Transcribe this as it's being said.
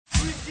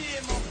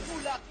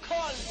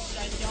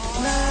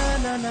Na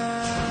na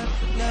na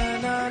na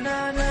na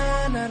na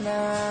na na na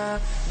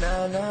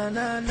na na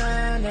na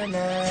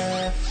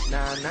na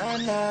na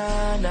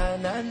na na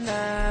na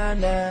na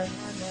na.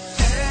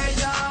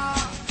 Ella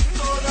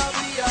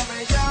todavía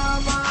me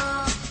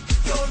llama,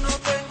 yo no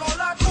tengo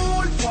la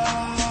culpa,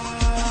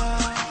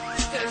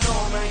 que no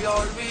me haya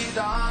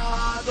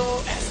olvidado.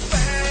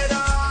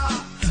 Espera,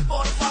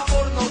 por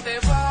favor no te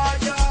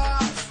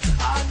vayas,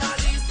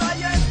 analiza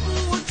y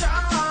escucha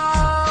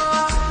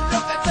lo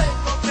que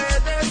tengo que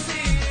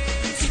decir.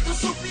 Si tú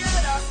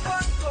supieras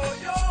cuánto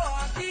yo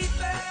a ti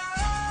te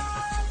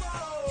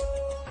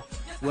amo.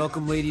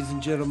 Welcome, ladies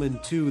and gentlemen,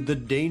 to The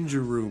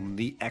Danger Room,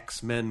 the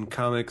X-Men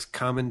Comics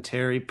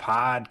Commentary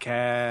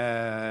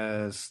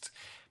Podcast.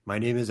 My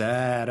name is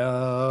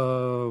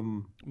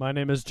Adam. My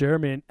name is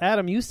Jeremy. And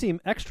Adam, you seem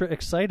extra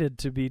excited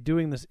to be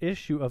doing this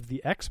issue of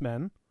the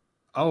X-Men.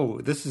 Oh,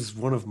 this is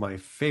one of my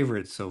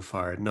favorites so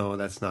far. No,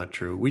 that's not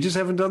true. We just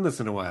haven't done this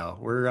in a while.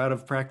 We're out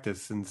of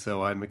practice, and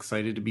so I'm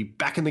excited to be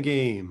back in the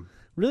game.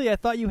 Really, I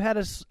thought you had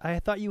a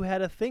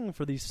thing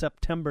for the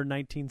September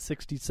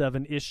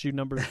 1967 issue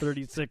number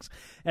 36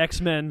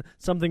 X-Men,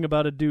 something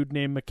about a dude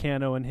named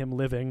Meccano and him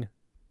living.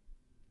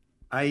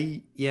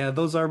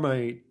 Those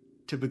are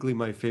typically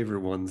my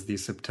favorite ones, the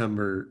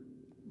September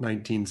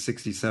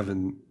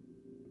 1967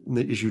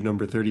 issue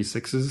number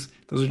 36s.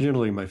 Those are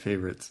generally my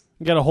favorites.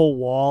 You got a whole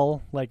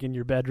wall, like in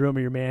your bedroom or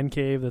your man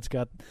cave, that's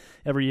got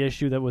every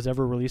issue that was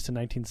ever released in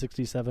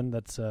 1967.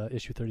 That's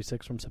issue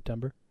 36 from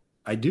September.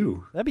 I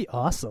do. That'd be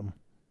awesome.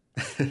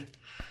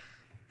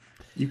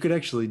 You could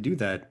actually do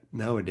that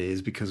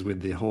nowadays because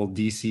with the whole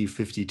DC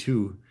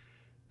 52,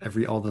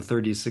 all the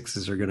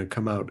 36s are going to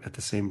come out at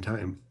the same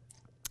time.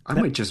 I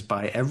might just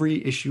buy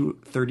every issue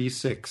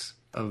 36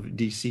 of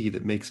DC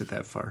that makes it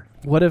that far.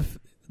 What if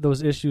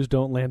those issues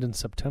don't land in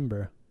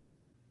September?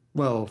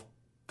 Well,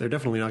 they're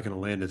definitely not going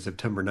to land in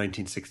September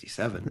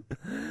 1967.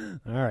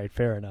 All right,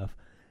 fair enough.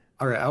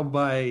 All right, I'll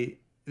buy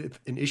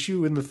an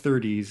issue in the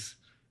 30s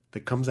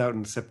that comes out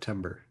in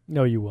September.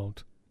 No, you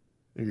won't.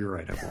 You're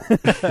right, I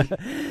won't.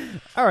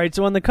 All right,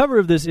 so on the cover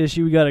of this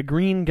issue, we got a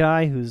green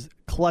guy who's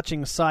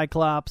clutching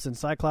Cyclops, and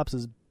Cyclops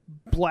is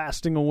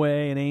blasting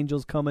away, and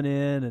Angel's coming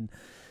in, and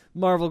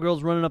Marvel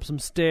Girl's running up some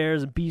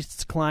stairs, and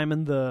Beast's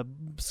scaling the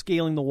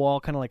wall,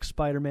 kind of like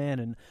Spider-Man,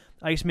 and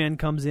Iceman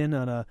comes in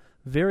on a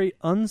very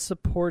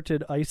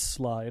unsupported ice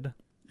slide.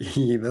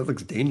 That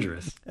looks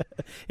dangerous.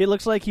 It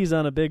looks like he's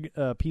on a big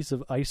piece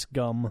of ice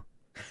gum.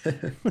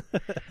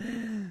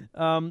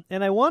 And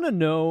I want to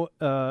know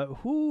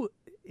who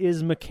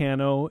is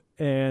Meccano,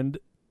 and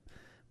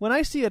when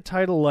I see a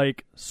title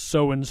like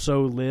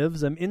So-and-So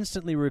Lives, I'm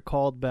instantly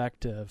recalled back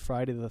to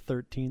Friday the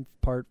 13th,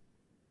 Part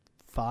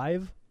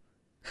 5,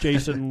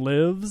 Jason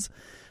Lives,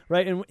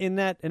 right?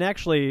 And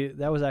actually,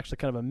 that was actually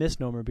kind of a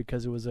misnomer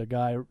because it was a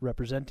guy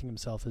representing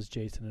himself as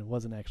Jason, and it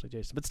wasn't actually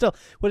Jason. But still,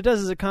 what it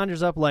does is it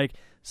conjures up like,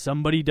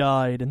 somebody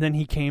died, and then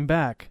he came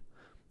back.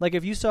 Like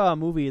if you saw a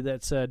movie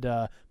that said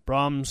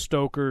Bram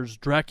Stoker's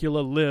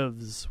Dracula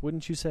Lives,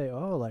 wouldn't you say,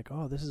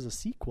 oh, this is a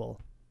sequel?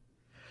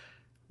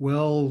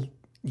 Well,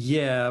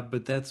 yeah,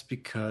 but that's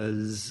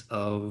because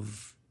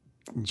of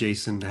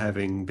Jason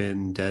having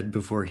been dead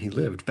before he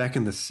lived. Back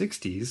in the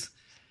 60s,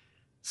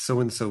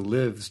 So-and-So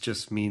Lives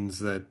just means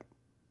that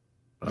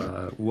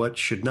what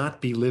should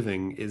not be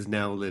living is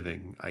now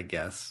living, I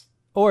guess.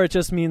 Or it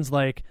just means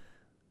like,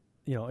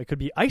 it could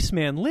be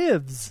Iceman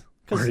Lives.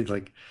 Or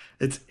like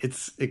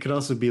it could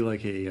also be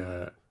like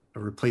a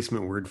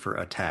replacement word for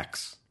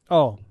attacks.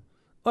 Oh,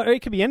 or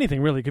it could be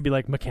anything really. It could be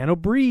like Meccano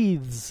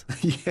breathes.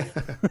 Yeah,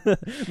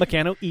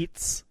 Meccano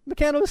eats.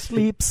 Meccano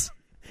sleeps.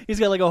 He's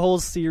got like a whole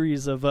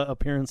series of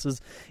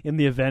appearances in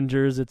the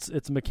Avengers. It's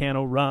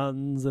Meccano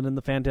runs, and in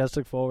the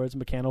Fantastic Four, it's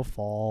Meccano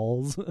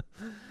falls.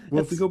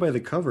 Well, if we go by the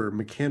cover,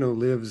 Meccano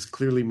Lives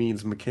clearly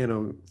means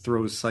Meccano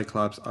throws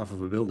Cyclops off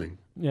of a building.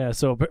 Yeah,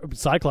 so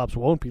Cyclops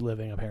won't be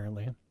living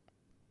apparently.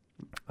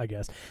 I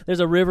guess. There's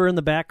a river in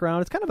the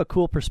background. It's kind of a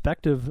cool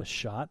perspective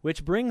shot,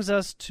 which brings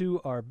us to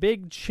our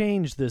big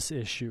change this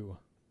issue.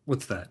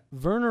 What's that?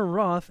 Werner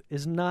Roth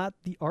is not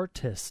the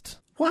artist.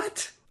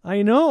 What?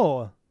 I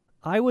know.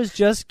 I was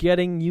just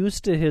getting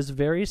used to his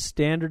very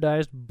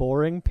standardized,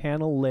 boring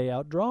panel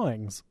layout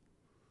drawings.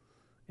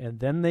 And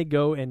then they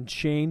go and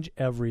change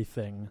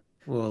everything.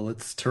 Well,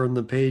 let's turn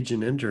the page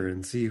and enter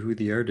and see who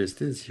the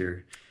artist is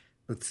here.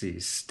 Let's see.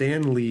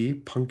 Stan Lee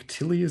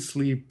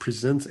punctiliously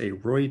presents a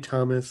Roy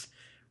Thomas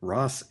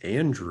Ross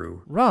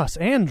Andru. Ross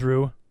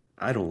Andru?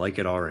 I don't like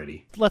it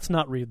already. Let's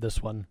not read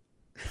this one.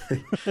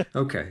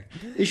 Okay.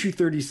 Issue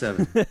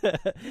 37.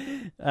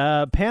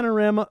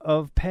 Panorama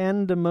of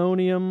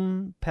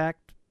Pandemonium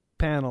Packed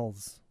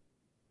Panels.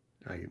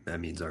 That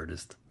means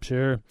artist.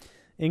 Sure.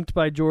 Inked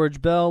by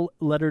George Bell,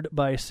 lettered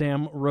by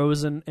Sam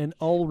Rosen, and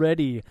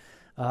already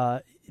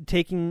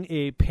taking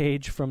a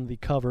page from the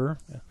cover,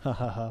 ha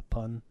ha ha,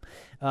 pun,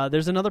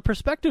 there's another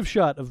perspective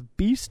shot of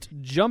Beast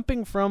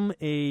jumping from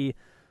a,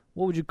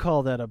 what would you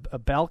call that, a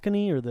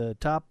balcony or the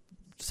top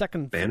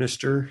second...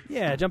 Banister?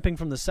 Yeah, jumping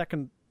from the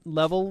second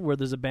level where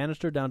there's a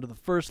banister down to the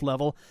first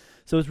level.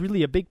 So it's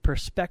really a big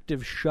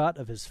perspective shot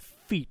of his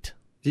feet.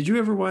 Did you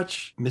ever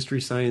watch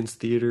Mystery Science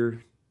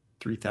Theater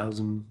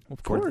 3000,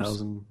 Of course.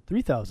 4000?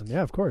 3000,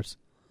 yeah, of course.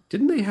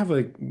 Didn't they have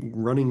a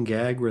running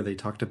gag where they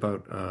talked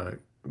about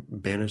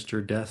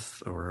banister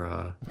death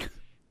or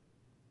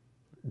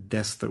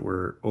deaths that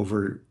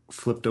were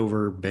flipped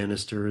over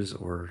banisters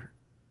or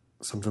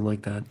something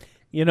like that?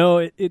 You know,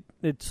 it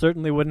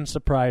certainly wouldn't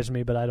surprise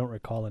me, but I don't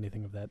recall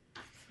anything of that.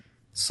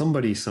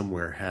 Somebody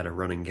somewhere had a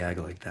running gag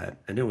like that,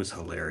 and it was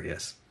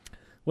hilarious.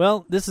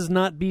 Well, this is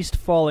not Beast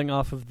falling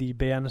off of the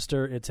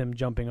banister. It's him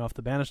jumping off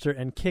the banister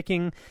and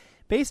kicking,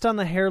 based on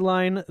the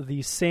hairline,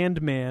 the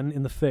Sandman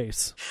in the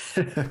face.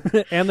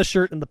 And the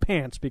shirt and the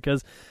pants,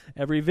 because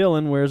every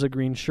villain wears a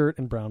green shirt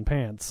and brown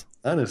pants.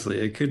 Honestly,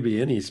 it could be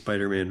any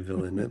Spider-Man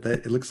villain.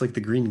 It looks like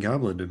the Green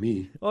Goblin to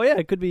me. Oh, yeah,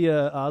 it could be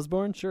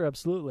Osborn. Sure,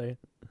 absolutely.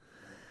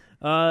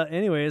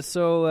 Anyways,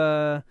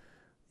 so,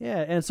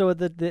 yeah, and so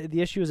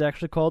the issue is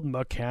actually called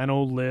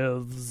Meccano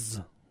Lives,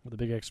 with a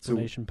big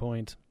exclamation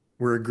point.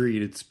 We're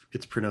agreed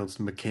it's pronounced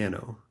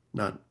Meccano,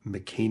 not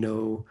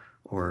Meccano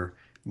or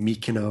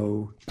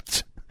Meccano.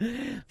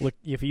 Look,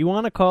 if you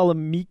want to call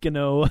him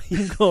Meccano, you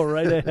can go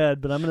right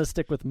ahead, but I'm going to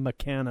stick with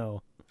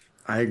Meccano.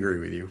 I agree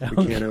with you. Okay.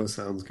 Meccano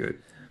sounds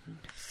good.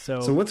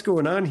 So what's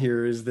going on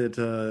here is that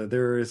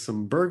there are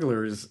some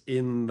burglars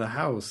in the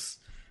house,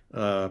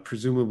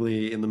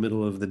 presumably in the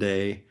middle of the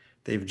day.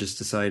 They've just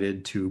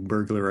decided to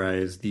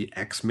burglarize the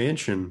X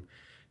Mansion,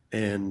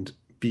 and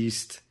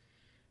Beast,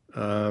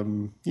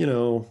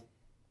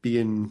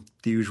 being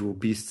the usual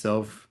Beast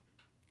self,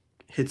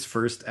 hits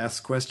first, asks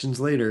questions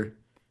later,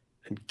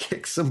 and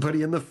kicks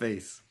somebody in the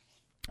face.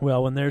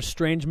 Well, when there's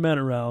strange men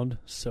around,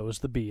 so is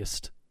the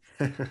Beast.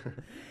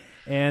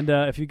 And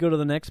if you go to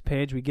the next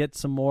page, we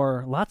get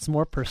lots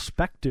more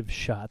perspective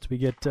shots. We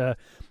get,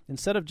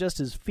 instead of just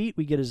his feet,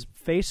 we get his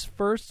face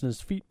first and his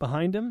feet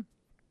behind him.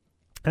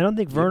 I don't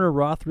think Werner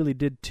Roth really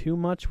did too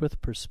much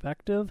with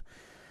perspective.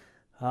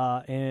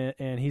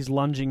 And he's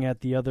lunging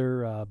at the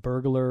other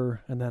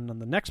burglar. And then on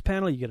the next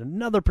panel, you get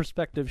another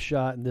perspective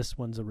shot, and this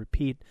one's a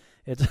repeat.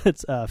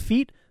 It's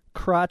feet,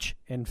 crotch,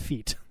 and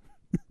feet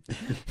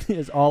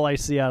is all I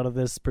see out of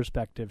this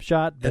perspective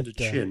shot. And a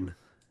chin.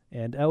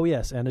 And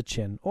and a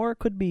chin, or it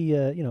could be,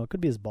 it could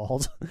be his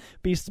balls.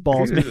 Beast's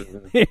balls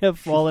may have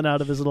fallen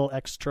out of his little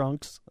X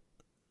trunks.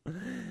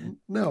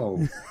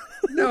 No.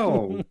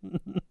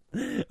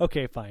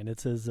 Okay, fine.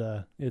 It's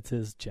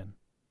his chin.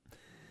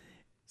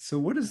 So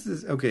what is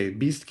this? Okay,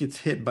 Beast gets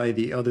hit by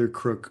the other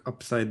crook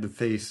upside the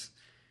face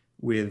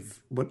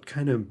with what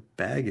kind of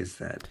bag is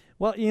that?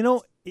 Well,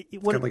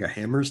 It's got like a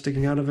hammer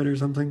sticking out of it or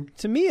something?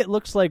 To me, it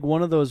looks like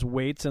one of those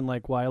weights in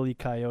like Wile E.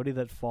 Coyote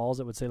that falls.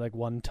 It would say like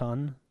 1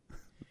 ton.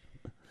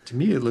 To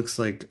me, it looks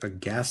like a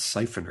gas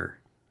siphoner.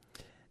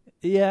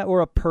 Yeah, or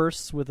a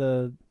purse with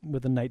a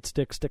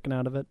nightstick sticking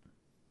out of it.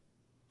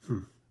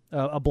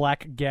 A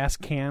black gas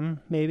can,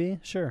 maybe.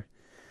 Sure.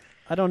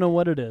 I don't know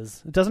what it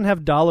is. It doesn't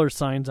have dollar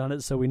signs on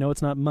it, so we know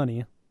it's not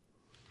money.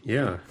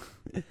 Yeah.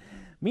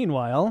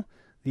 Meanwhile,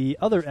 the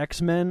other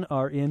X-Men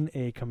are in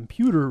a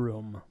computer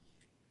room.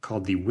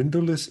 Called the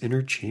Windowless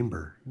Inner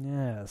Chamber.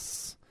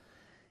 Yes.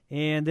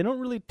 And they don't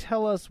really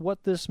tell us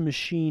what this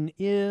machine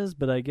is,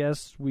 but I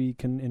guess we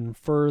can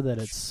infer that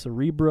it's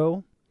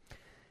Cerebro.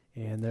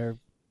 And they're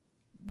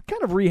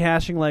kind of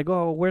rehashing like,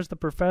 oh, where's the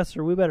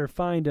professor? We better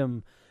find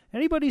him.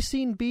 Anybody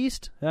seen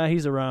Beast?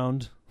 He's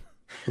around.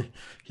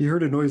 He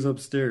heard a noise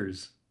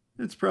upstairs.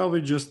 It's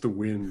probably just the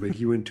wind, but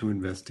he went to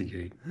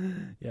investigate.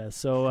 Yeah,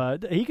 so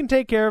he can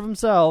take care of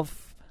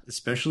himself.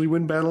 Especially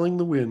when battling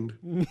the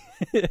wind.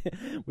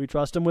 We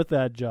trust him with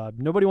that job.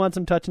 Nobody wants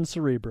him touching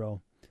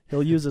Cerebro.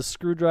 He'll use a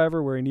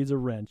screwdriver where he needs a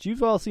wrench.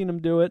 You've all seen him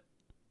do it.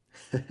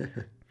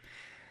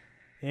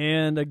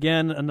 And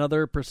again,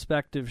 another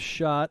perspective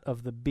shot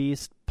of the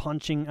Beast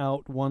punching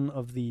out one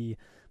of the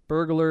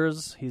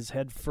burglars. He's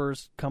head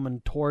first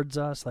coming towards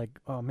us. Like,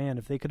 oh man,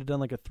 if they could have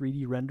done like a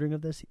 3D rendering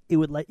of this, it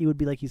would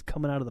be like he's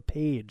coming out of the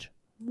page.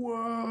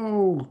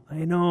 Whoa!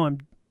 I know,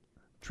 I'm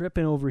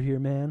tripping over here,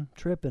 man.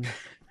 Tripping.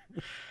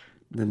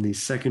 Then the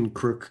second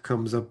crook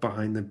comes up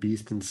behind the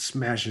Beast and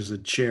smashes a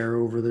chair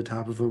over the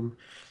top of him.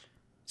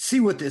 See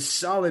what this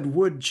solid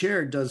wood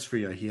chair does for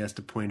you. He has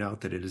to point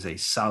out that it is a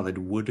solid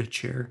wood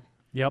chair.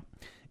 Yep.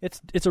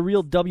 It's a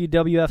real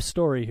WWF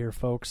story here,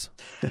 folks.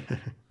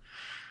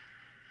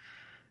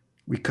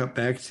 We cut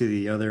back to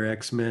the other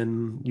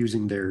X-Men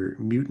using their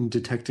mutant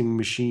detecting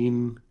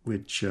machine,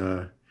 which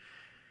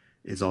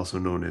is also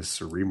known as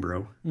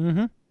Cerebro.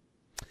 Mm-hmm.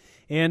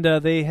 And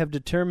they have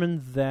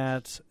determined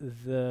that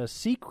the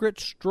secret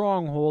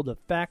stronghold of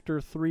Factor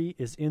 3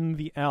 is in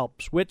the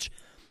Alps, which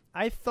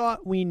I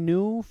thought we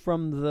knew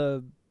from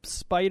the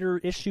Spider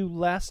issue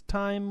last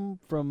time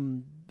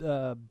from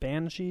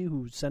Banshee,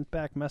 who sent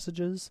back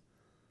messages.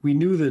 We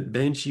knew that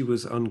Banshee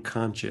was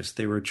unconscious.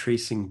 They were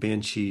tracing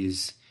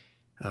Banshee's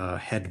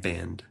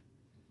headband.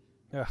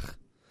 Ugh.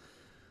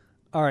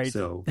 All right.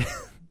 So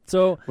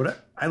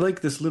what I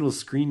like this little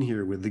screen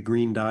here with the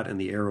green dot and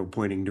the arrow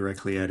pointing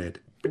directly at it.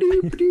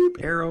 Ba-doop,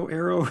 ba-doop,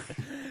 arrow.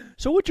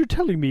 So what you're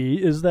telling me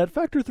is that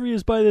Factor 3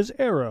 is by this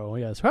arrow.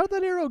 Yes. How did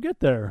that arrow get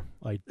there?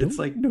 I don't It's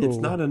like, know. it's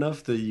not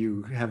enough that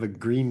you have a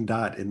green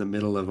dot in the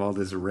middle of all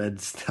this red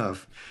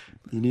stuff.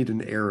 You need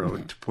an arrow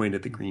to point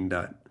at the green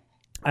dot.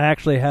 I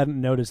actually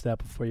hadn't noticed that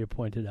before you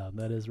pointed out.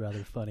 That is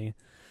rather funny.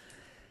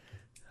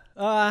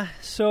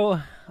 So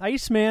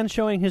Iceman,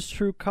 showing his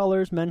true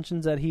colors,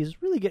 mentions that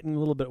he's really getting a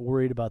little bit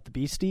worried about the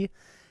Beastie,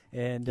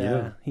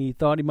 and he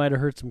thought he might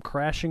have heard some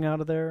crashing out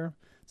of there.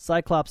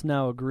 Cyclops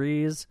now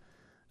agrees,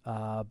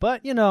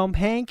 but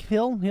Hank,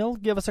 he'll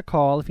give us a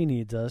call if he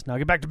needs us. Now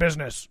get back to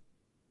business.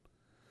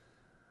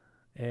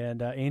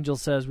 And Angel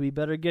says we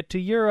better get to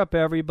Europe,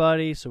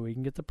 everybody, so we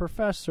can get the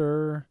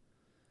professor.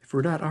 If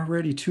we're not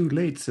already too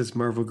late, says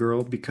Marvel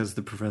Girl, because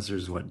the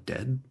professor's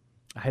dead?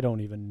 I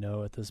don't even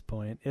know at this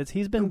point.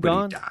 He's been Nobody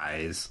gone.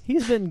 dies.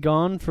 He's been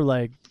gone for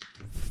like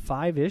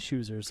 5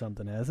 issues or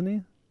something, hasn't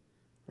he?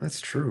 That's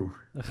true.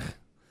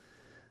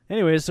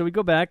 Anyways, so we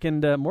go back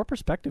and more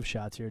perspective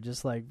shots here,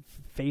 just like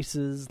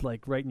faces,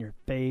 like right in your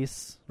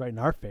face, right in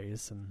our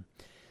face, and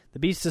the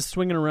Beast is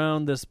swinging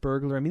around this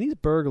burglar. I mean, these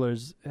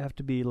burglars have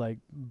to be like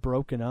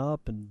broken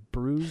up and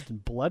bruised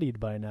and bloodied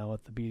by now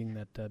with the beating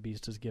that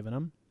Beast has given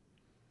him.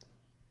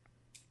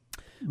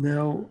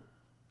 Now,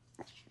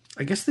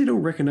 I guess they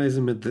don't recognize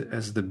him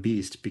as the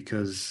Beast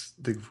because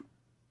the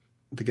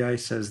guy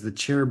says the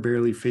chair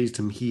barely phased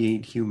him. He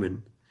ain't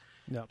human.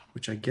 Yep.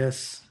 Which I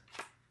guess.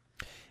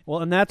 Well,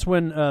 and that's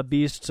when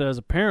Beast says,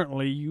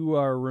 apparently you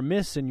are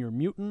remiss in your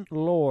mutant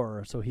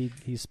lore. So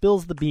he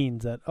spills the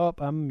beans that, I'm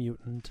a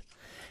mutant.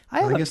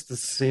 I guess the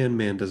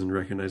Sandman doesn't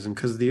recognize him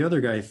because the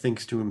other guy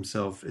thinks to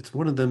himself, it's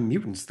one of them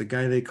mutants, the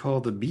guy they call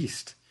the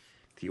Beast,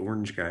 the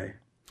orange guy.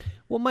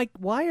 Well, Mike,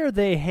 why are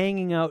they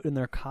hanging out in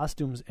their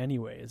costumes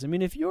anyways? I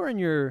mean, if you're in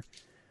your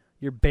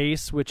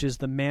base, which is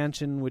the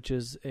mansion, which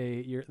is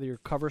your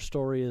cover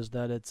story is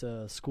that it's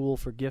a school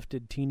for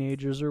gifted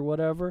teenagers or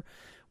whatever,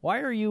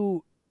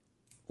 you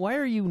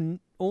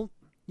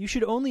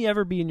should only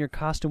ever be in your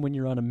costume when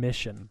you're on a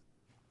mission.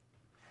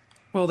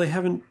 Well, they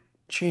haven't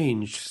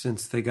changed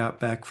since they got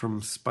back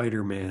from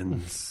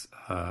Spider-Man's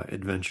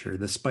adventure,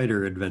 the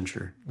Spider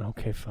Adventure.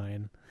 Okay,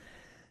 fine.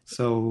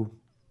 So,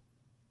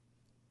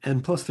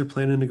 and plus they're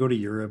planning to go to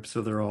Europe,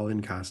 so they're all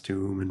in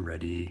costume and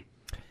ready.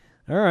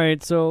 All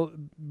right, so,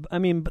 I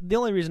mean, the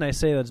only reason I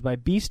say that is by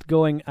Beast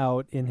going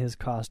out in his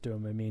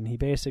costume. I mean, he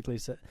basically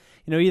said,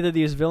 either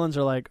these villains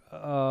are like,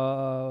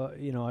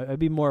 I'd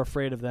be more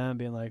afraid of them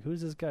being like,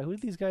 who's this guy? Who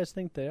do these guys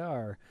think they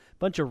are?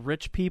 Bunch of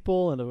rich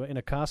people in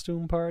a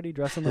costume party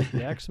dressing like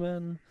the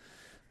X-Men?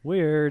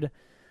 Weird.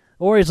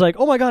 Or he's like,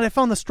 oh my god, I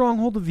found the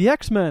stronghold of the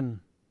X-Men.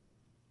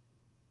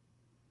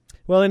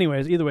 Well,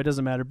 anyways, either way, it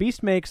doesn't matter.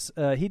 Beast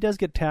he does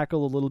get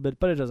tackled a little bit,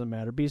 but it doesn't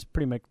matter. Beast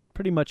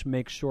pretty much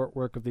makes short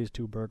work of these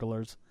two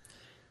burglars.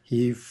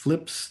 He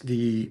flips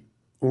the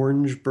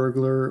orange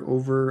burglar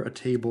over a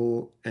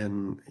table,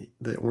 and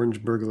the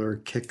orange burglar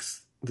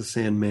kicks the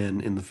Sandman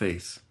in the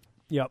face.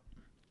 Yep.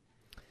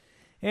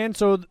 And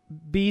so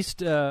Beast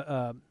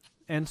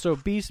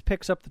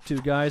picks up the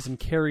two guys and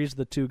carries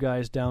the two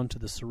guys down to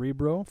the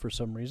Cerebro for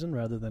some reason,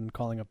 rather than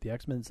calling up the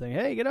X-Men and saying,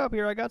 hey, get up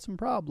here, I got some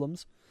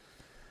problems.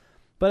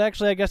 But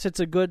actually, I guess it's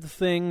a good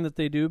thing that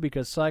they do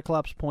because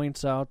Cyclops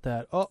points out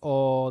that,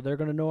 they're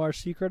going to know our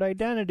secret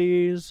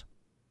identities.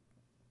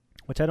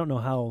 Which I don't know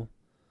how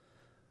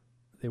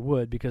they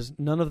would because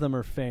none of them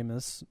are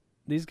famous.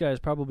 These guys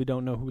probably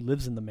don't know who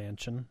lives in the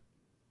mansion.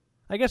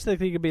 I guess they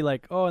could be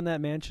like, in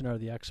that mansion are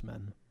the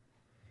X-Men.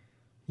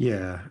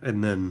 Yeah,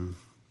 and then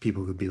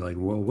people could be like,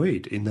 well,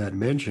 wait, in that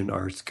mansion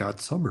are Scott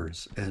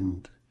Summers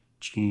and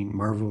Jean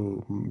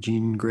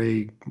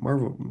Grey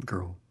Marvel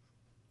Girl,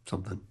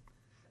 something.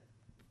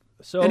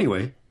 So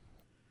anyway,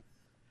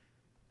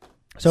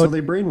 so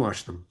they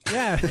brainwashed them.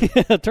 Yeah,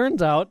 it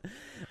turns out,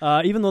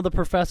 even though the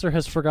professor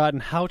has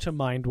forgotten how to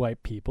mind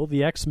wipe people,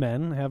 the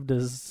X-Men have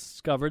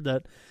discovered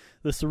that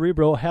the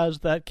Cerebro has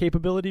that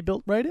capability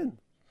built right in.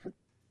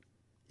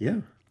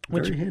 Yeah,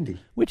 very handy.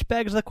 Which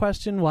begs the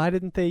question, why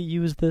didn't they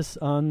use this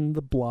on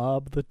the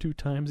Blob the 2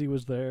 times he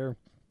was there?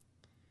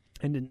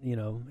 And,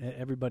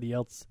 everybody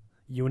else,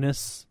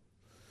 Eunice.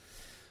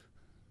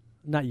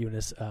 Not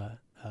Eunice,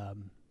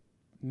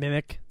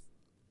 Mimic.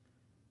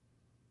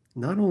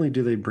 Not only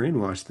do they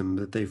brainwash them,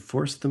 but they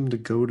force them to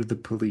go to the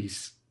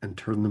police and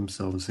turn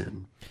themselves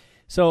in.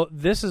 So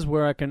this is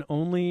where I can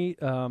only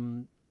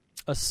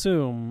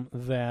assume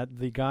that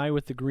the guy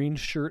with the green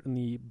shirt and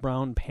the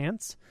brown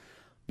pants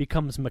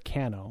becomes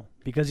Meccano,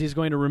 because he's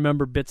going to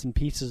remember bits and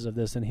pieces of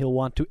this and he'll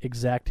want to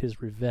exact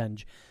his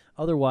revenge.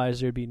 Otherwise,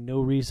 there'd be no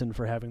reason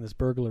for having this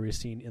burglary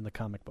scene in the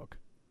comic book.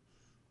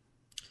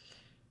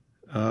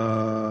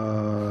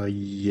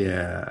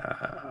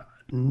 Yeah.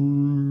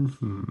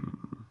 Mm-hmm.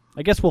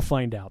 I guess we'll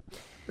find out.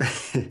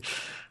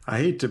 I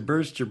hate to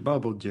burst your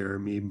bubble,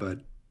 Jeremy,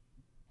 but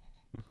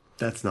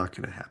that's not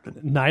going to happen.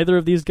 Neither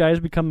of these guys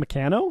become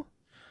Meccano?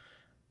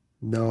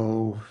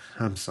 No,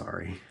 I'm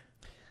sorry.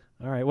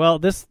 All right. Well,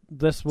 this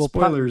will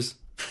spoilers.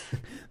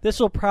 This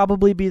will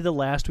probably be the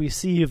last we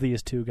see of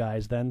these two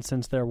guys then,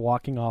 since they're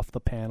walking off the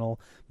panel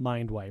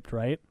mind wiped,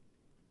 right?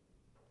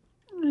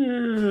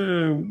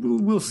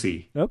 We'll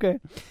see. Okay.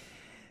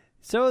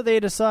 So they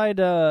decide,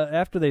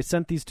 after they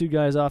sent these two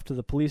guys off to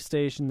the police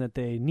station, that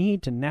they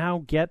need to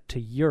now get to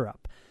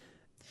Europe.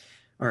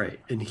 All right,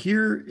 and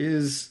here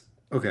is...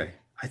 Okay,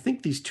 I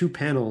think these two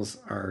panels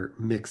are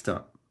mixed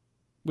up.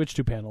 Which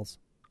two panels?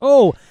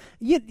 Oh,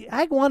 yeah,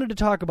 I wanted to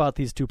talk about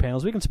these two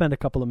panels. We can spend a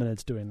couple of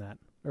minutes doing that,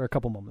 or a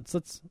couple moments.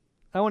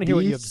 I want to hear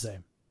what you have to say.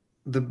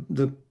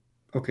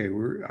 Okay,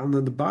 we're on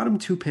the bottom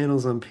two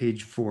panels on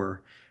page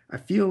 4. I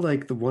feel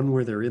like the one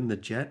where they're in the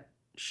jet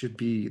should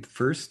be the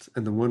first,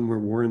 and the one where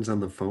Warren's on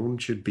the phone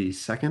should be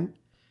second.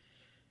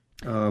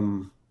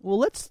 Well,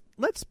 let's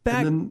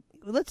back.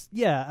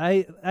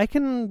 I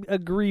can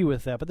agree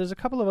with that, but there's a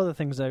couple of other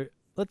things.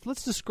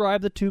 Let's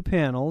describe the two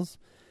panels.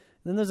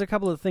 Then there's a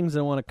couple of things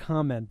I want to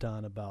comment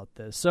on about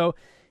this. So,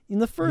 in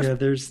the first,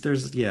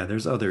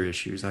 there's other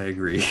issues. I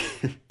agree.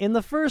 In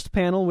the first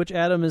panel, which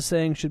Adam is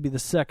saying should be the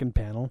second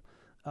panel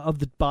of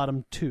the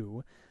bottom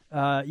two,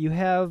 you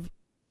have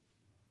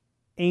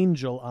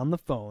Angel on the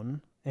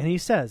phone, and he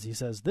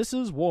says, "This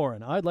is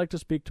Warren. I'd like to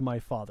speak to my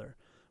father."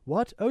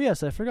 What? Oh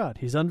yes, I forgot.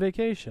 He's on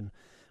vacation.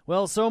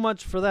 Well, so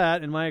much for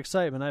that. In my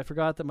excitement, I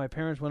forgot that my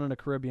parents went on a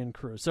Caribbean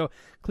cruise. So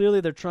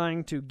clearly they're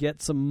trying to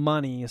get some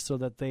money so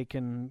that they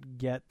can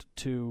get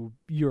to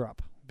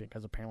Europe,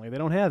 because apparently they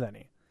don't have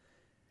any.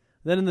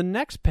 Then in the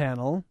next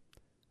panel,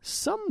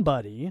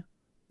 somebody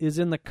is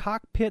in the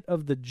cockpit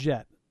of the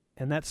jet,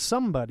 and that's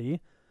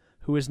somebody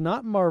who is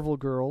not Marvel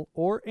Girl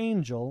or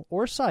Angel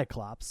or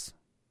Cyclops,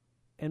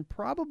 and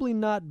probably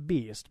not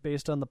Beast,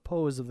 based on the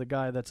pose of the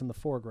guy that's in the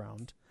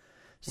foreground.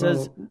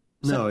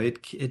 No,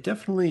 it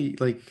definitely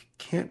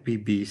can't be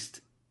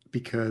Beast,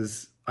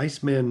 because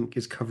Iceman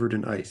is covered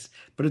in ice.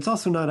 But it's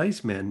also not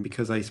Iceman,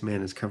 because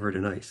Iceman is covered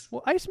in ice.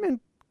 Well,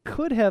 Iceman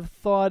could have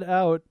thawed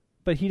out,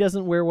 but he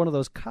doesn't wear one of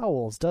those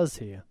cowls, does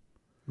he?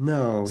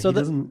 No, he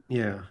doesn't.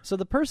 Yeah. So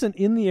the person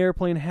in the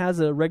airplane has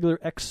a regular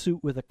X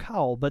suit with a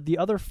cowl, but the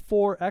other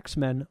 4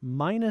 X-Men,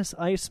 minus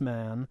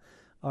Iceman,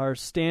 are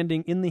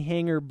standing in the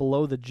hangar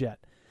below the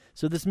jet.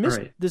 So this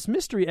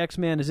mystery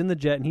X-Man is in the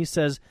jet, and he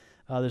says,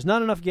 "There's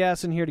not enough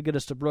gas in here to get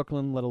us to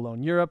Brooklyn, let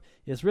alone Europe.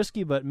 It's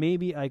risky, but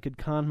maybe I could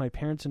con my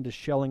parents into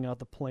shelling out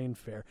the plane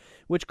fare."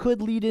 Which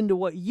could lead into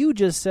what you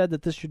just said,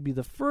 that this should be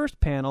the first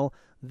panel.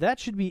 That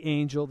should be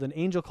Angel. Then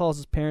Angel calls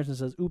his parents and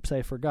says, "Oops,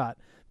 I forgot."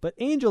 But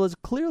Angel is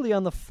clearly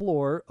on the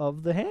floor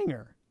of the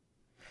hangar.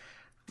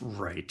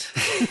 Right.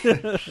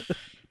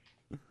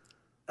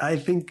 I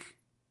think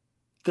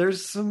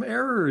there's some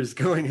errors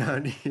going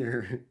on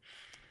here.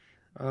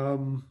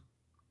 Far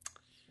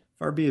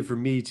be it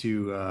from me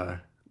to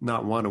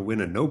not want to win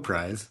a no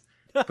prize,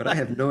 but I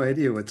have no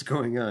idea what's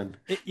going on.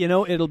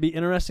 It'll be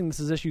interesting.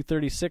 This is issue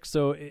 36,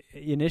 so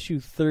in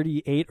issue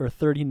 38 or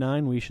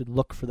 39, we should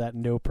look for that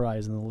no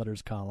prize in the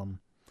letters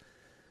column.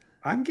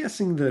 I'm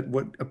guessing that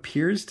what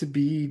appears to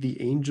be the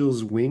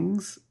Angel's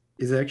wings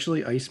is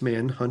actually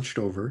Iceman hunched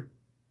over.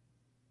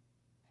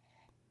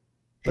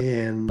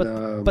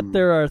 But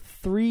there are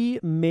 3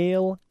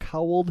 male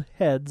cowled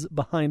heads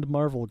behind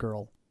Marvel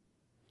Girl.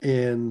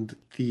 And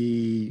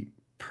the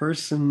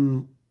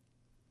person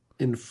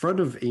in front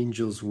of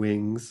Angel's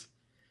wings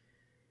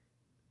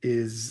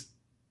is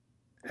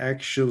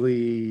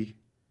actually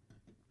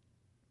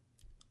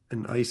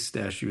an ice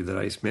statue that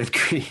Iceman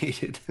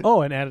created.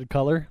 Oh, and added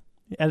color?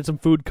 Added some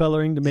food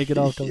coloring to make it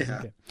all color?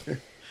 Yeah. Okay.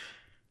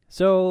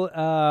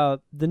 So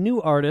the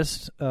new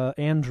artist,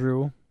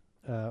 Andrew,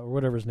 or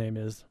whatever his name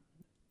is,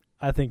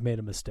 I think made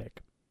a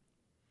mistake.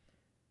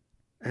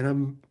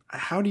 And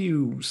how do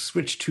you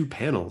switch 2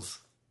 panels?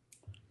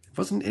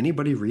 Wasn't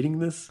anybody reading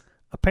this?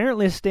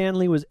 Apparently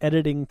Stanley was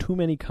editing too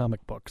many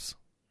comic books.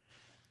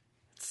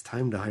 It's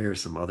time to hire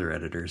some other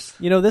editors.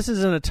 This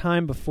is in a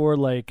time before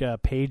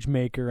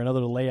PageMaker and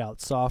other layout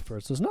software,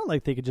 so it's not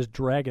like they could just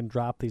drag and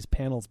drop these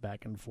panels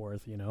back and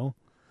forth, Well,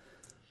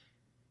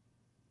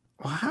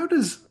 how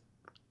does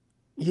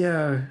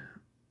this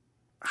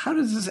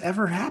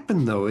ever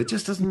happen, though? It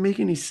just doesn't make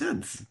any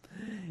sense.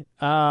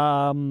 They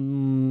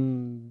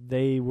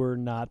were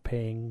not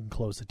paying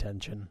close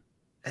attention.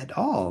 At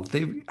all.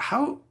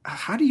 How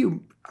do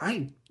you...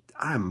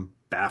 I'm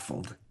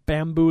baffled.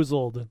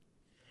 Bamboozled.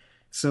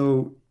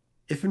 So,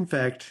 if in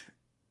fact,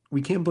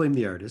 we can't blame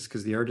the artist,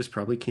 because the artist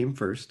probably came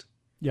first.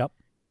 Yep.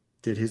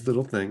 Did his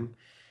little thing.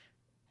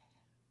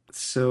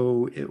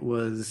 So, it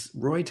was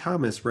Roy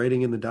Thomas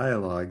writing in the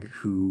dialogue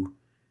who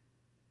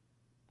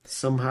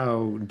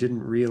somehow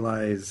didn't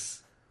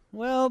realize...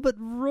 Well, but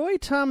Roy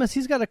Thomas,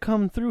 he's got to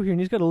come through here, and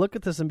he's got to look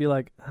at this and be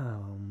like,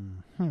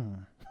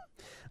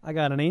 I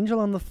got an angel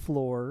on the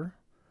floor,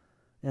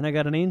 and I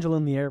got an angel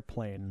in the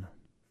airplane.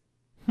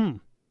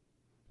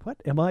 What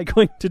am I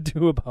going to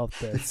do about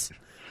this?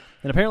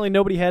 And apparently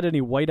nobody had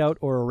any whiteout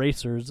or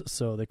erasers,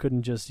 so they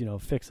couldn't just,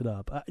 fix it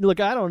up. Look,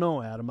 I don't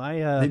know, Adam.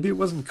 Maybe it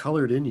wasn't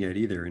colored in yet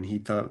either, and he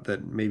thought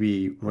that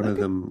maybe one of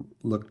them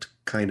looked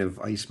kind of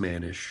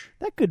Iceman-ish.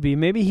 That could be.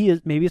 Maybe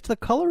it's the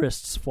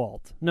colorist's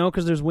fault. No,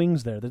 because there's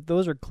wings there.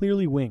 Those are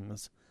clearly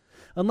wings.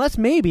 Unless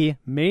maybe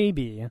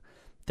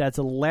that's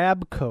a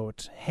lab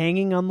coat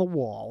hanging on the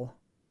wall,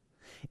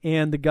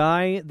 And the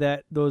guy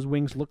that those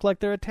wings look like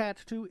they're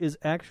attached to is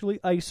actually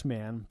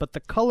Iceman, but the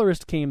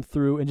colorist came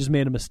through and just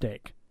made a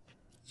mistake.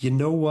 You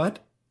know what?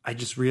 I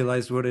just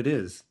realized what it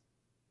is.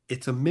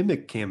 It's a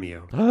Mimic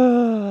cameo.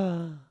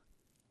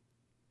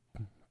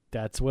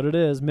 That's what it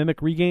is.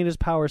 Mimic regained his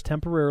powers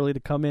temporarily to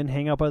come in,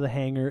 hang out by the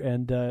hangar,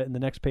 and in the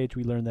next page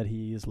we learn that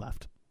he is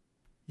left.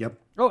 Yep.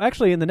 Oh,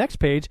 actually, in the next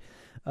page,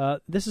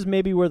 this is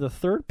maybe where the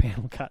third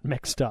panel got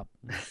mixed up.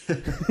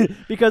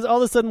 Because all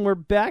of a sudden we're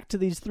back to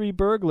these three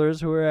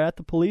burglars who are at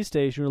the police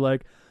station. We're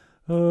like,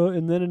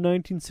 and then in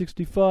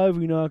 1965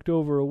 we knocked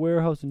over a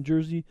warehouse in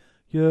Jersey.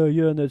 Yeah,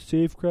 and that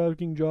safe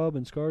crafting job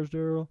in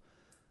Scarsdale.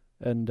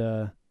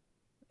 And,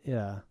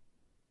 yeah.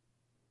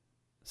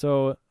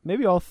 So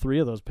maybe all three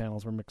of those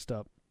panels were mixed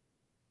up.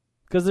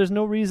 Because there's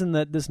no reason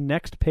that this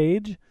next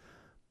page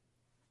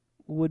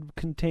would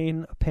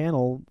contain a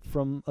panel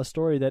from a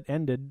story that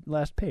ended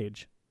last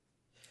page.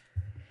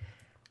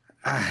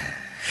 I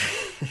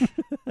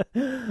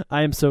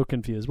am so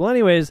confused. Well,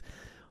 anyways,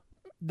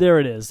 there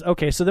it is.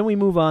 Okay, so then we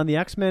move on. The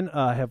X-Men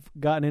have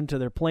gotten into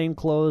their plain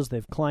clothes.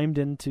 They've climbed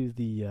into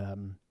the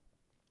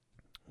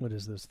what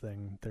is this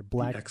thing? Their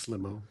black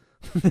X-Limo.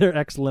 Their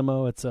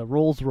X-Limo. It's a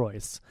Rolls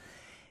Royce.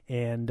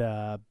 And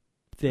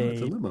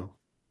it's a limo.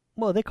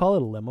 Well, they call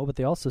it a limo, but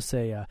they also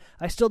say,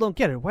 I still don't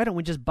get it. Why don't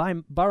we just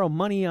borrow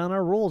money on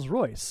our Rolls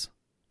Royce?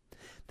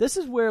 This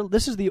is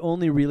the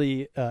only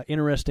really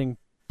interesting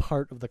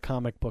part of the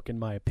comic book, in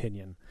my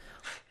opinion.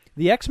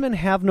 The X-Men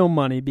have no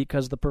money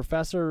because the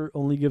professor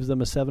only gives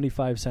them a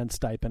 75-cent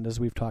stipend, as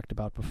we've talked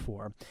about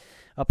before.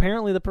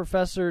 Apparently, the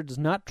professor does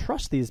not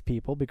trust these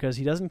people because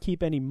he doesn't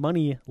keep any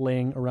money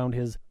laying around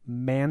his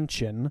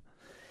mansion.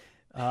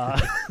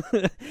 And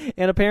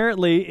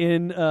apparently,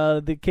 in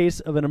the case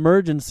of an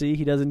emergency,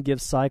 he doesn't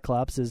give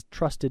Cyclops, his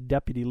trusted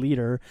deputy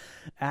leader,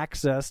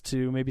 access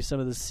to maybe some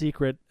of the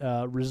secret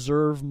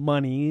reserve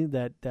money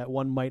that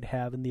one might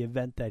have in the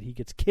event that he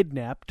gets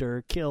kidnapped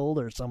or killed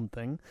or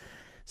something.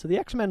 So the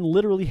X-Men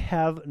literally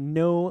have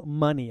no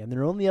money, and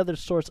their only other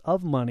source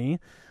of money,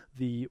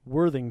 the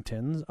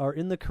Worthingtons, are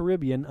in the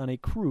Caribbean on a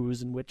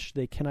cruise in which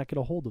they cannot get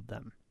a hold of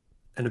them.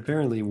 And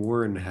apparently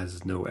Warren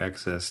has no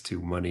access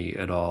to money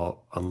at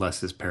all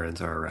unless his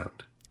parents are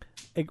around.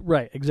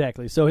 Right,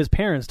 exactly. So his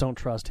parents don't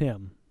trust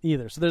him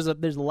either. So there's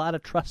a lot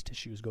of trust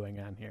issues going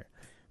on here.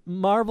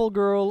 Marvel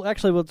Girl,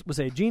 actually we'll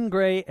say Jean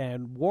Grey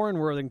and Warren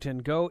Worthington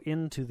go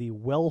into the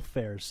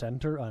Welfare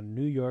Center on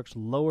New York's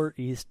Lower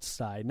East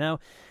Side. Now,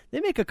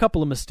 they make a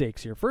couple of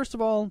mistakes here. First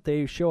of all,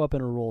 they show up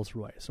in a Rolls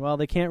Royce. Well,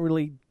 they can't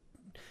really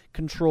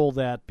control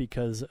that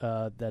because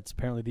that's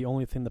apparently the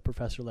only thing the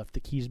professor left the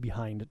keys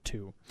behind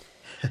to.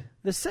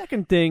 The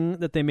second thing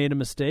that they made a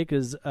mistake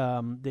is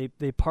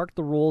they parked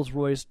the Rolls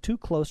Royce too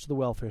close to the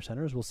Welfare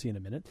Center, as we'll see in a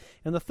minute.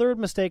 And the third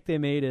mistake they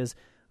made is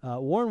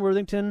Warren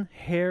Worthington,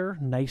 hair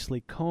nicely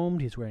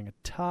combed. He's wearing a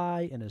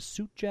tie and a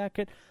suit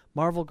jacket.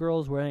 Marvel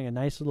Girl is wearing a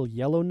nice little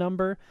yellow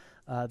number.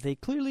 They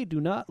clearly do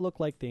not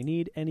look like they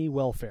need any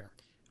welfare.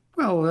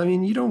 Well, I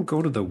mean, you don't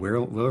go to the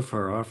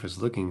welfare office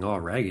looking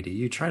all raggedy.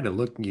 You try to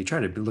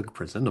look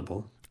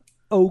presentable.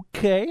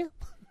 Okay.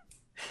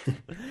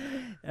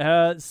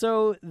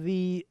 So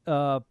the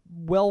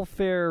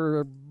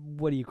welfare,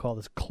 what do you call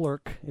this,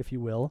 clerk, if you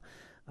will,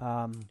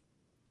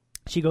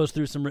 she goes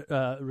through some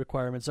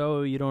requirements.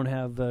 Oh, you don't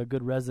have a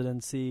good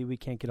residency. We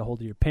can't get a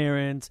hold of your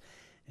parents.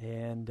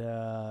 And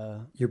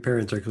your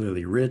parents are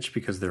clearly rich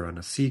because they're on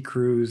a sea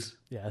cruise.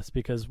 Yes,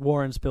 because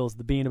Warren spills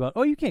the bean about,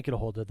 oh, you can't get a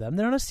hold of them.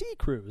 They're on a sea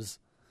cruise.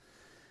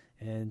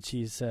 And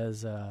she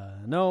says,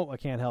 no, I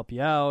can't help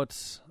you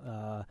out.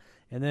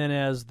 And then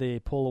as they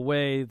pull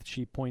away,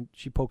 she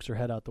pokes her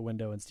head out the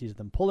window and sees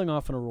them pulling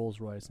off in a Rolls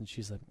Royce. And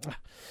she's like,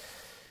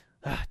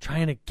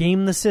 trying to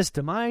game the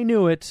system. I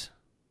knew it.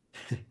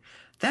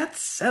 That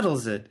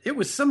settles it. It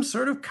was some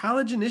sort of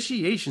college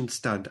initiation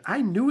stunt.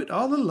 I knew it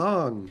all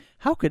along.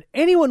 How could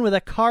anyone with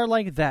a car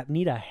like that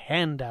need a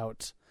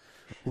handout?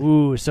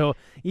 Ooh, so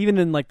even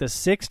in like the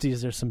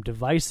 60s, there's some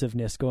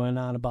divisiveness going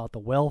on about the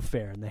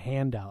welfare and the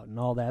handout and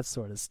all that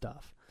sort of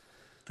stuff.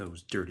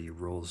 Those dirty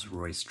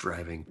Rolls-Royce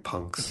driving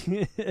punks.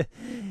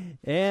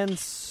 And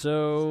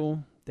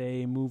so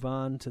they move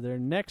on to their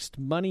next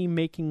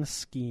money-making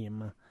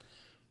scheme.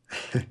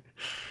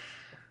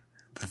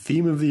 The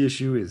theme of the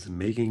issue is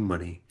making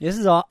money. This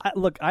is all.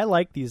 Look, I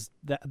like these.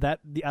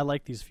 I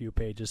like these few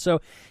pages. So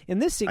in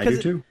this scene, I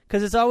do too,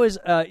 because it's always,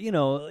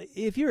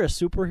 if you're a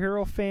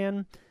superhero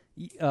fan,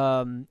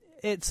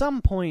 at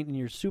some point in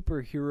your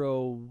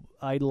superhero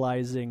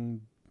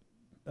idolizing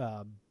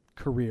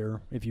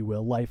career, if you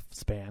will,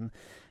 lifespan,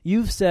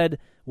 you've said,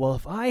 "Well,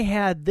 if I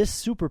had this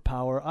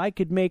superpower, I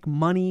could make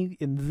money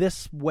in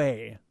this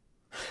way."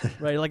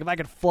 Right? Like if I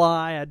could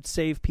fly, I'd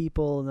save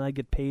people, and I'd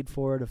get paid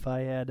for it. If I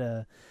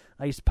had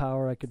ice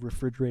power, I could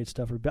refrigerate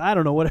stuff, or I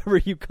don't know, whatever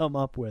you come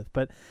up with.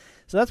 But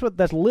so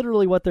that's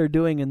literally what they're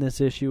doing in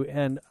this issue,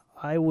 and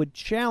I would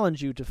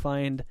challenge you to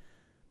find,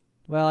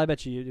 well, I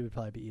bet you it would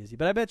probably be easy,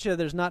 but I bet you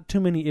there's not too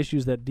many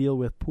issues that deal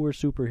with poor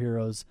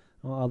superheroes,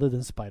 other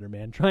than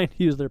Spider-Man, trying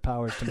to use their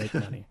powers to make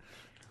money.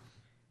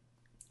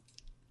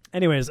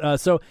 Anyways,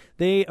 so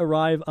they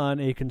arrive on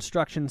a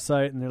construction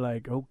site, and they're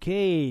like,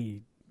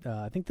 okay,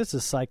 I think this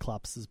is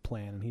Cyclops'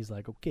 plan. And he's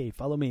like, okay,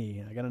 follow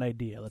me. I got an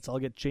idea. Let's all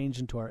get changed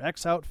into our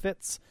X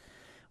outfits,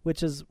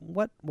 which is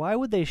why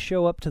would they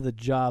show up to the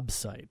job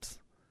site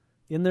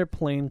in their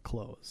plain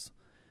clothes,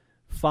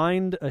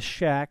 find a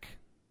shack,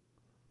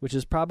 which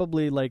is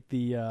probably like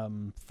the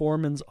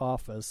foreman's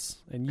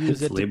office, and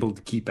use it's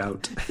labeled Keep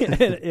Out.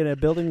 in a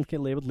building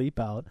labeled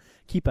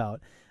Keep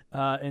Out,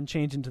 and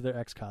change into their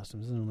X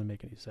costumes. Doesn't really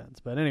make any sense.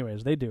 But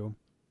anyways, they do.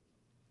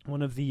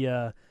 One of the,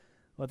 I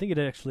think it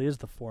actually is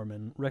the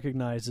foreman,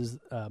 recognizes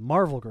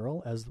Marvel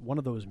Girl as one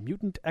of those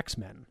mutant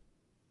X-Men.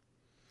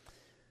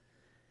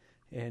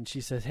 And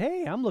she says,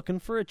 hey, I'm looking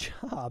for a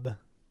job.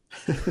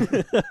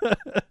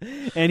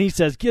 And he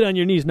says, get on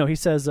your knees. No, he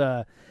says,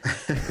 oh,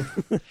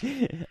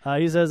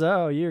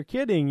 you're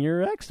kidding.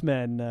 You're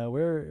X-Men.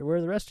 Where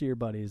are the rest of your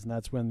buddies? And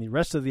that's when the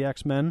rest of the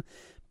X-Men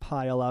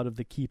pile out of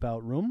the Keep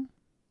Out room.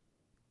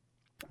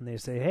 And they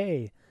say,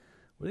 hey,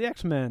 we're the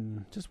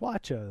X-Men. Just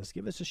watch us.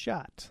 Give us a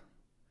shot.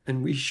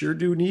 And we sure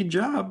do need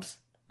jobs.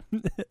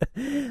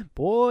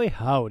 Boy,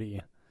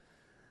 howdy.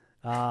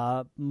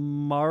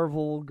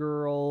 Marvel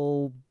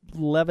Girl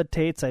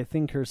levitates, I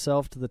think,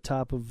 herself to the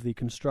top of the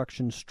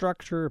construction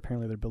structure.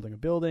 Apparently they're building a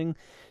building.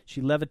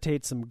 She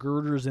levitates some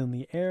girders in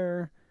the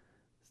air.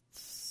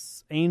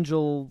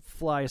 Angel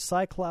flies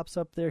Cyclops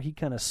up there. He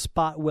kind of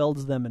spot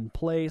welds them in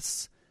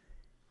place.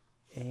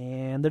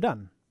 And they're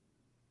done.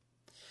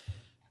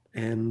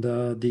 And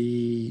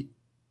the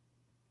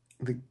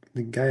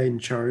guy in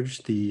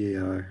charge,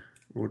 the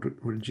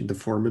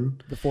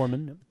foreman. The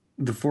foreman, yep.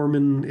 The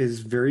foreman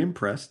is very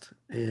impressed,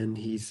 and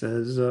he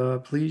says,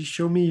 please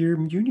show me your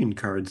union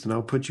cards, and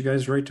I'll put you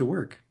guys right to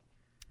work.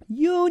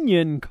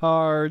 Union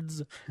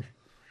cards?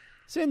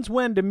 Since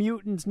when do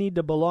mutants need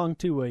to belong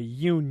to a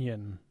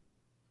union?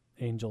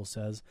 Angel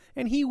says.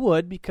 And he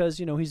would, because,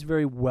 he's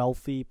very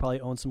wealthy,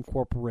 probably owns some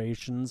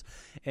corporations,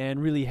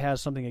 and really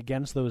has something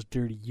against those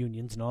dirty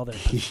unions and all their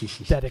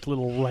pathetic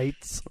little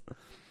rights.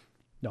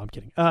 No, I'm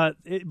kidding.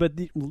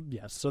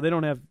 Yes, so they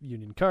don't have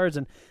union cards.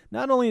 And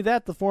not only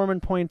that, the foreman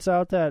points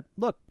out that,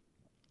 look,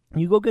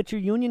 you go get your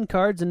union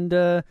cards, and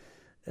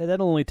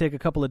that'll only take a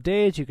couple of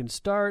days. You can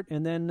start,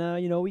 and then,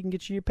 we can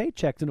get you your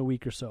paycheck in a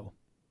week or so.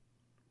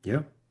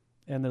 Yeah.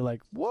 And they're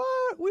like,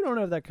 what? We don't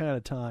have that kind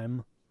of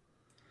time.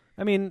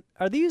 I mean,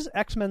 are these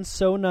X-Men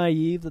so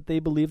naive that they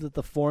believe that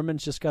the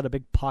foreman's just got a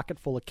big pocket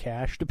full of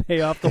cash to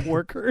pay off the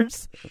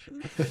workers?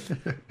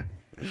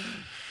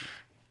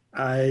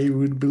 I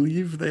would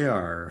believe they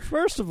are.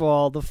 First of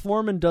all, the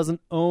foreman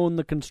doesn't own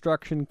the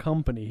construction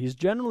company. He's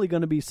generally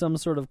going to be some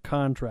sort of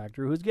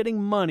contractor who's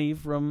getting money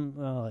from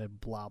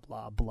blah,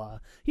 blah, blah.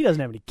 He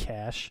doesn't have any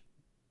cash.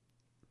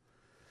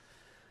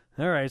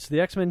 All right, so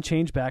the X-Men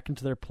change back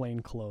into their plain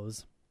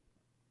clothes.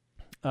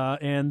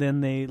 And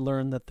then they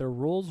learn that their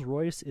Rolls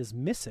Royce is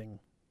missing.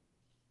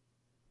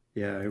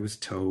 Yeah, it was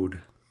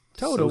towed.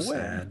 Towed so away.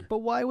 Sad. But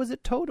why was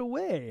it towed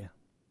away?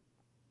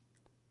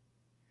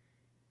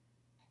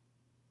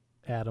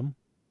 Adam?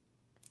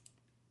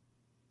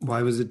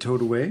 Why was it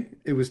towed away?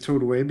 It was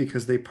towed away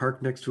because they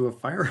parked next to a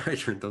fire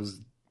hydrant,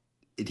 those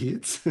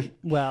idiots.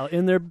 Well,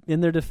 in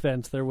their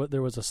defense, there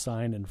was a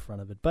sign in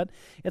front of it. But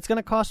it's going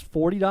to cost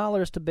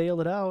 $40 to bail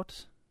it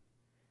out.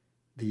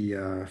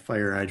 The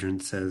fire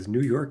hydrant says,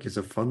 New York is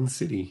a fun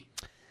city.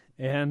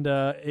 And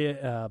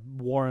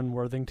Warren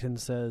Worthington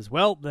says,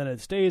 well, then it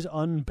stays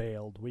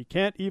unbailed. We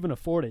can't even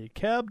afford a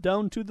cab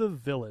down to the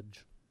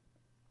village.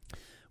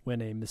 When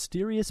a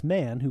mysterious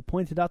man who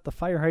pointed out the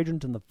fire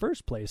hydrant in the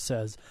first place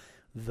says,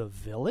 the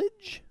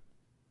village?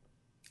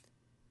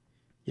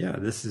 Yeah,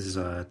 this is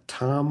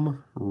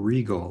Tom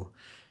Riegel,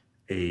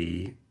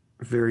 a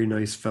very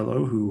nice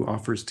fellow who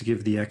offers to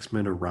give the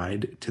X-Men a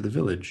ride to the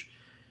village.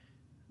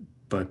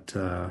 But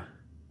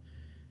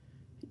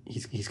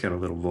he's got a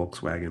little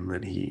Volkswagen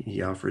that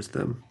he offers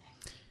them.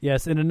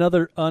 Yes, in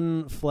another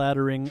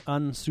unflattering,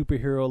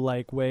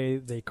 un-superhero-like way,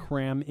 they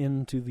cram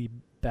into the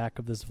back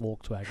of this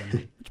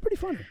Volkswagen. It's pretty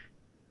funny.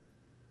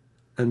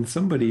 And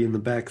somebody in the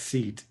back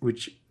seat,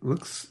 which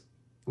looks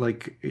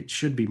like it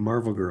should be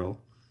Marvel Girl,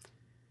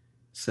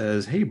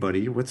 says, hey,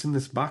 buddy, what's in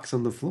this box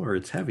on the floor?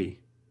 It's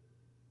heavy.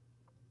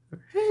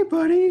 Hey,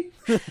 buddy.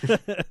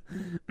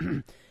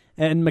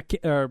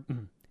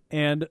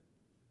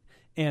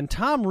 And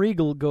Tom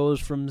Riegel goes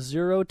from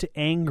 0 to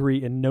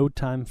angry in no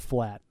time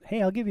flat.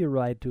 Hey, I'll give you a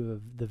ride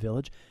to the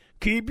village.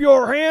 Keep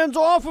your hands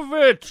off of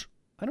it!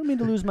 I don't mean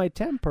to lose my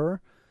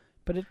temper,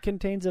 but it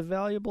contains a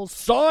valuable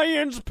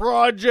science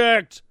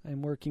project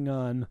I'm working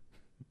on.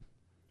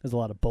 There's a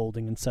lot of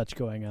bolding and such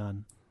going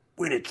on.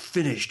 When it's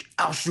finished,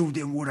 I'll show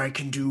them what I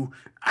can do.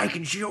 I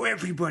can show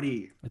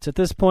everybody. It's at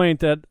this point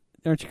that,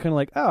 aren't you kind of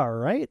like, all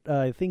right,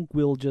 I think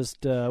we'll just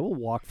we'll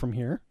walk from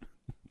here.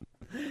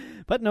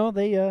 But no,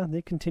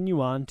 they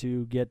continue on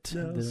to get...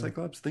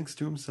 Cyclops thinks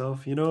to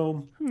himself,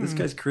 this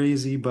guy's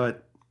crazy,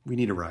 but we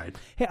need a ride.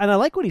 Hey, and I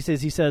like what he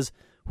says. He says,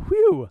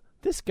 whew,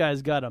 this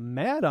guy's got a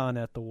mad-on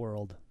at the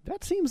world.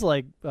 That seems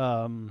like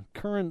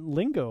current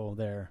lingo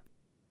there.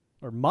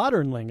 Or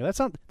modern lingo.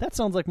 That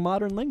sounds like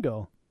modern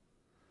lingo.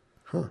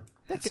 Huh.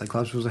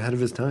 Cyclops was ahead of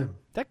his time.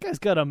 That guy's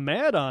got a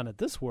mad on at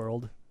this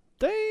world.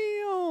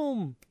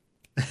 Damn!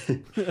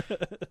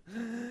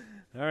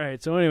 All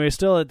right, so anyway,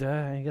 still,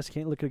 I guess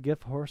can't look a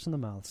gift horse in the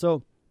mouth.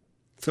 So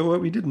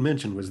what we didn't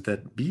mention was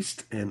that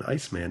Beast and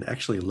Iceman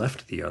actually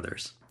left the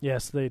others.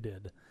 Yes, they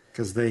did.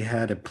 Because they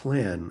had a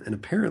plan, and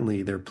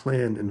apparently their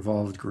plan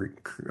involved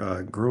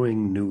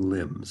growing new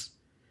limbs.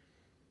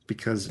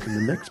 Because in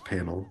the next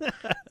panel,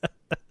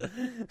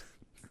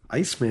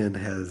 Iceman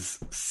has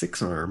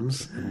 6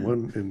 arms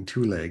and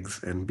 2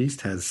 legs, and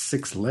Beast has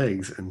 6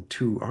 legs and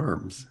 2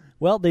 arms.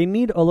 Well, they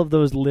need all of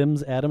those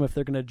limbs, Adam, if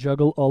they're going to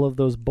juggle all of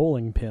those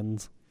bowling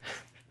pins.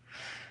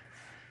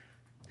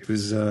 It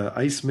was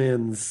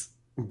Iceman's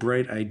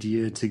bright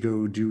idea to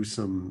go do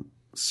some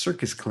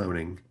circus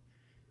clowning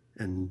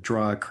and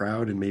draw a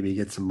crowd and maybe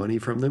get some money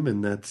from them,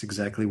 and that's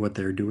exactly what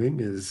they're doing,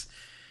 is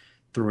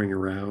throwing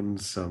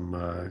around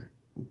some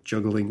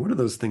juggling. What are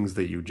those things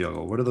that you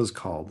juggle? What are those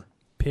called?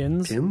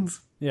 Pins?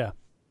 Pins? Yeah.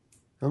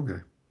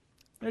 Okay.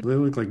 They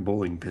look like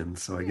bowling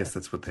pins, so I guess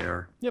that's what they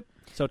are. Yep.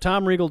 So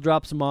Tom Riegel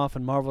drops him off,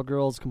 and Marvel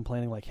Girl's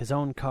complaining like his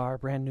own car,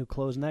 brand new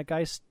clothes, and that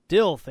guy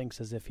still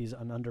thinks as if he's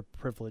an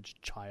underprivileged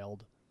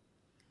child.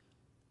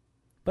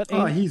 But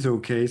he's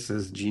okay,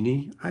 says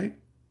Jeannie.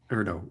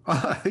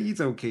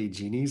 He's okay,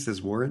 Jeannie,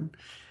 says Warren.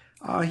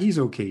 He's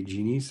okay,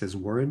 Jeannie, says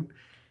Warren.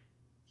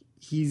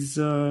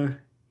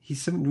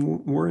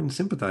 Warren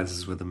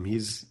sympathizes with him.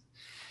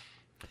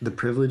 The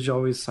privileged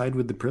always side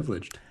with the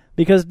privileged.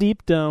 Because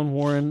deep down,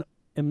 Warren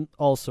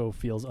also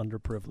feels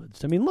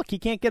underprivileged. I mean, look, he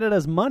can't get it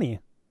as money.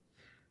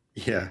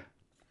 Yeah.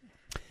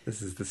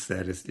 This is the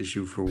saddest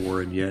issue for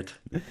Warren yet.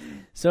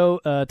 So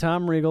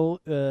Tom Riegel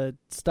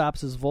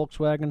stops his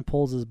Volkswagen,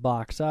 pulls his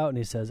box out, and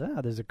he says,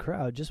 there's a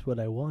crowd, just what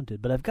I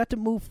wanted. But I've got to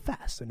move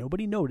fast so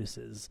nobody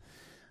notices.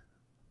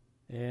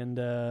 And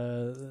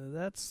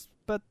that's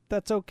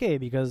okay,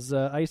 because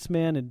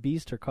Iceman and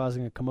Beast are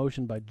causing a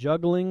commotion by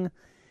juggling.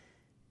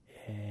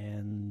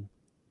 And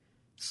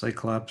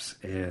Cyclops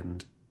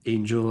and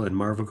Angel and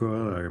Marvel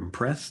Girl are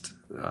impressed.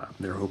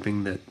 They're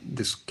hoping that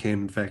this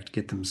can, in fact,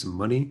 get them some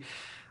money.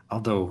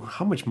 Although,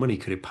 how much money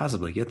could it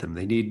possibly get them?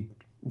 They need,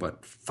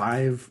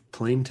 5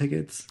 plane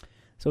tickets?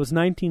 So it's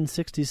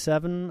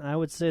 1967. I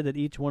would say that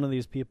each one of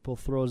these people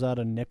throws out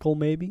a nickel,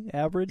 maybe,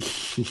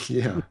 average.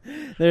 Yeah.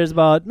 I'd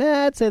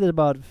say there's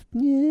about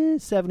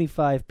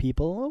 75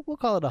 people. We'll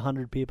call it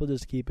 100 people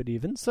just to keep it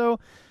even. So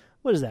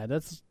what is that?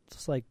 That's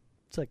just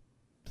it's like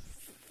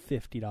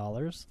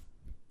 $50.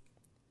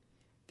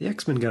 The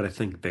X-Men got to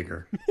think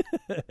bigger.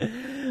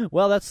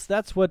 Well,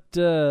 that's what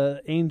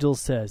Angel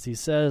says. He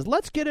says,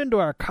 let's get into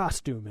our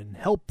costume and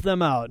help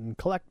them out and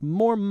collect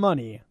more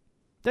money.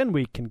 Then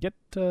we can get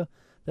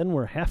then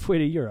we're halfway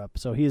to Europe.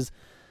 So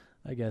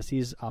I guess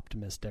he's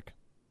optimistic.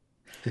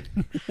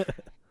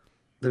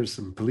 There's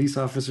some police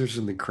officers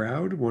in the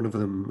crowd. One of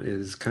them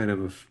is kind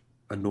of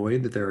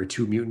annoyed that there are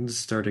 2 mutants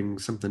starting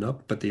something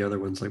up, but the other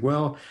one's like,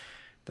 well,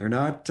 they're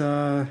not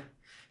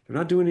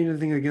doing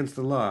anything against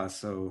the law,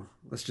 so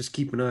let's just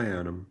keep an eye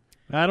on them.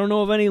 I don't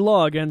know of any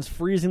law against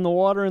freezing the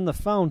water in the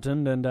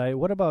fountain, and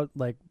what about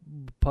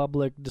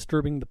public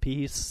disturbing the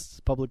peace,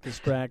 public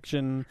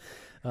distraction,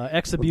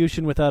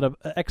 exhibition without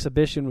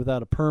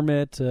a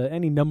permit,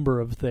 any number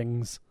of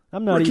things.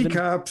 I'm not Rookie even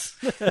cops.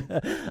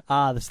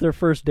 This is their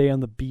first day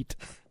on the beat.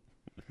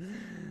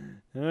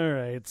 All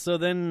right, so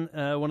then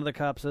one of the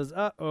cops says,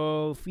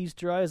 "Uh-oh,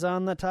 feast your eyes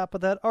on the top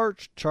of that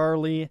arch,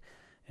 Charlie."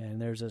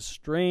 And there's a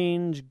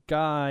strange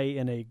guy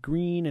in a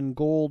green and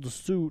gold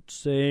suit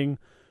saying,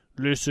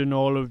 "Listen,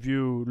 all of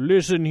you.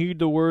 Listen, heed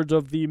the words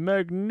of the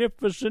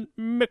magnificent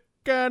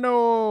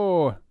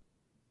Meccano."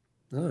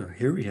 Oh,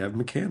 here we have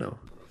Meccano.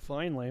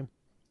 Finally.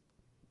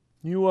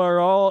 You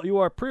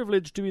are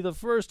privileged to be the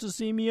first to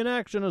see me in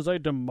action as I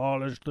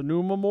demolish the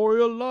new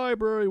memorial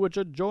library which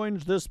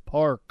adjoins this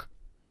park.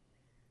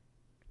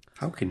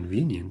 How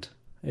convenient.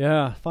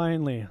 Yeah,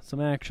 finally,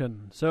 some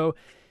action. So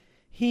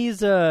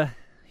he's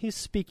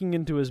speaking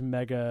into his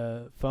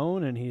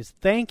megaphone, and he's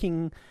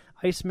thanking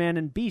Iceman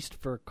and Beast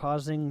for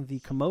causing the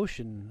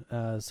commotion.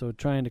 So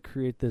trying to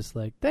create this,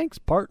 thanks,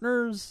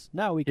 partners.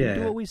 Now we can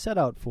do what we set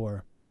out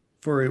for.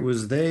 For it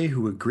was they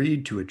who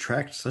agreed to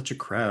attract such a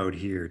crowd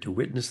here to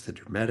witness the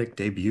dramatic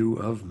debut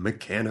of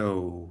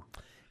Meccano.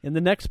 In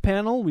the next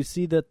panel, we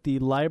see that the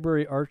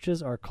library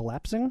arches are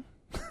collapsing.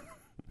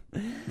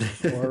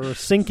 Or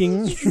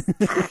sinking.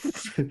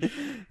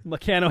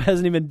 Meccano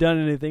hasn't even done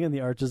anything, and the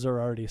arches are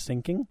already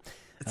sinking.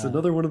 It's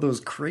another one of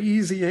those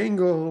crazy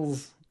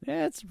angles.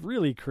 Yeah, it's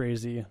really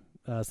crazy,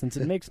 since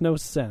it makes no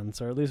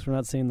sense, or at least we're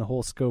not seeing the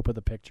whole scope of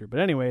the picture. But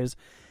anyways,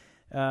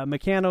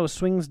 Meccano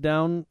swings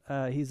down.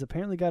 He's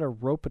apparently got a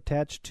rope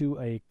attached to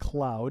a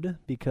cloud,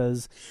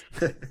 because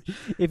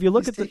if you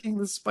look He's taking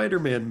the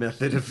Spider-Man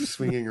method of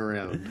swinging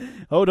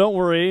around. Oh, don't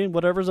worry.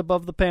 Whatever's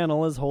above the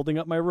panel is holding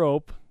up my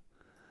rope.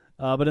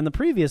 But in the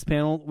previous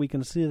panel, we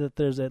can see that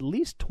there's at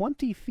least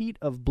 20 feet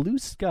of blue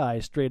sky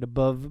straight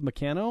above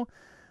Meccano,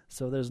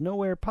 so there's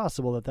nowhere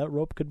possible that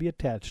rope could be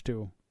attached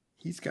to.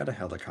 He's got a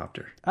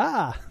helicopter.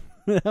 Ah!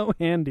 How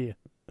handy.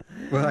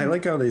 Well, I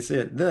like how they say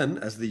it. Then,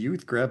 as the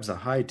youth grabs a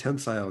high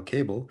tensile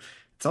cable,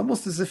 it's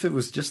almost as if it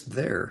was just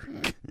there.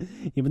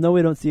 Even though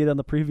we don't see it on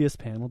the previous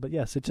panel, but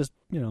yes, it just,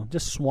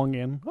 just swung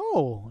in.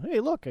 Oh, hey,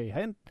 look,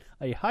 a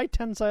high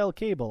tensile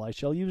cable. I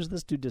shall use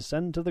this to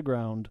descend to the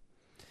ground.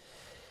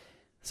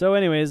 So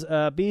anyways,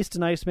 Beast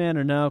and Iceman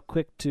are now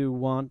quick to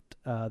want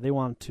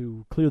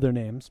to clear their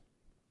names.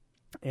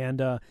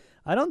 And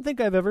I don't think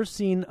I've ever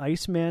seen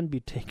Iceman be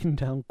taken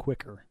down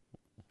quicker.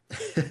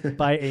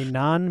 By a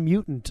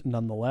non-mutant,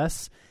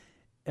 nonetheless.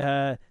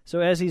 So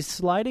as he's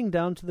sliding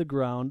down to the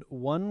ground,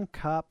 one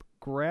cop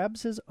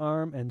grabs his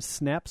arm and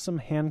snaps some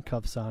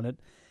handcuffs on it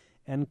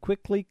and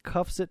quickly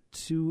cuffs it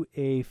to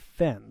a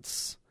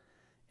fence.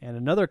 And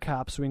another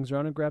cop swings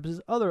around and grabs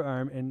his other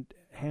arm and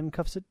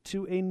handcuffs it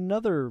to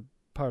another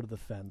part of the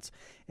fence.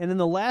 And in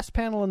the last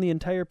panel on the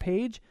entire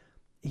page,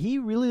 he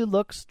really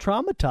looks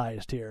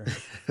traumatized here.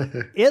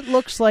 It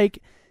looks like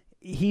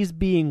he's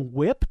being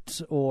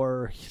whipped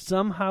or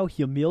somehow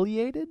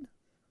humiliated.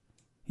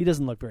 He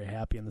doesn't look very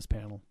happy in this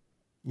panel.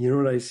 You know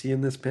what I see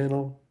in this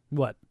panel?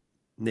 What?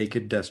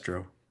 Naked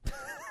Destro.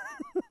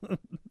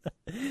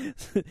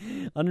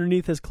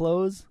 Underneath his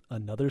clothes,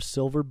 another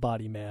silver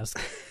body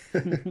mask.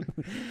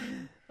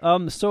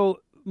 So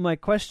my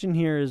question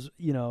here is,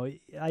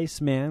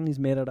 Iceman, he's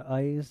made out of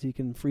ice. He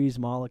can freeze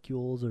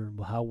molecules or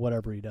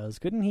whatever he does.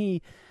 Couldn't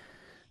he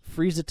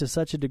freeze it to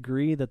such a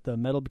degree that the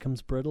metal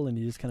becomes brittle and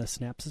he just kind of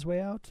snaps his way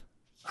out?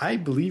 I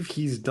believe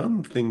he's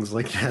done things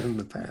like that in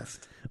the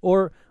past.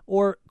 Or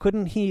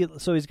couldn't he,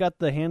 so he's got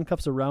the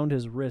handcuffs around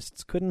his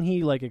wrists, couldn't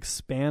he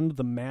expand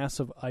the mass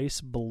of ice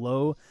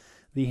below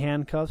the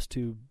handcuffs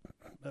to,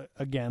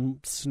 again,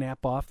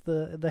 snap off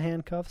the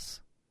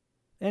handcuffs?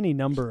 Any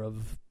number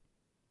of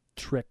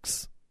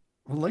tricks.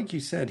 Well, like you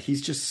said,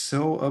 he's just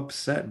so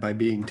upset by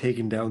being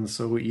taken down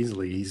so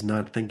easily, he's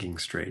not thinking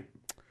straight.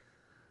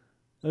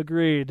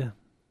 Agreed.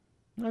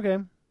 Okay.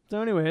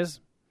 So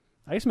anyways,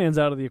 Iceman's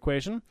out of the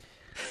equation.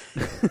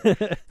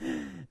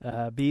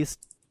 Beast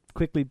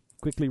quickly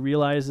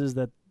realizes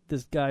that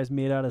this guy's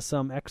made out of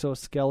some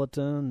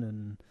exoskeleton,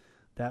 and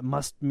that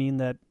must mean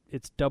that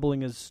it's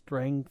doubling his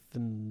strength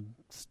and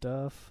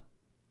stuff.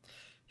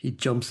 He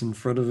jumps in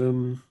front of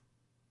him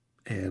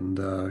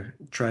and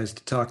tries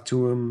to talk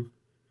to him,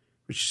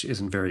 which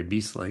isn't very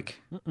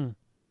beast-like. Mm-mm.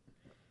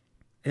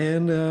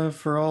 And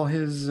for all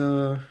his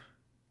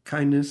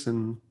kindness,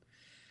 and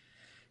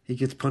he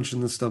gets punched in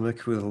the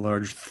stomach with a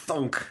large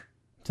thunk.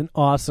 It's an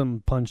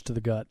awesome punch to the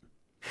gut.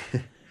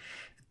 It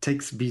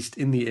takes Beast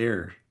in the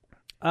air.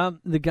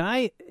 The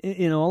guy,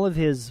 in all of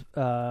his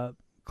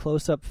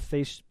close-up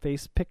face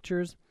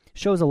pictures,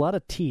 shows a lot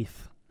of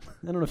teeth.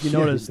 I don't know if you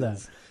noticed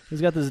that. He's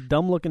got this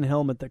dumb-looking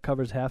helmet that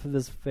covers half of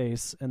his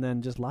face, and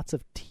then just lots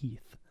of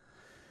teeth.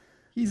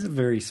 He's a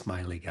very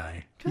smiley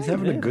guy. He's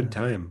having a good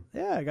time.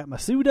 Yeah, I got my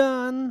suit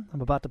on.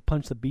 I'm about to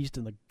punch the Beast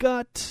in the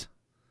gut.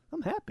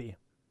 I'm happy.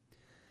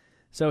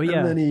 So yeah.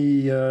 And then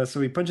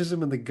he punches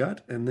him in the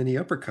gut, and then he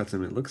uppercuts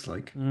him, it looks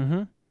like.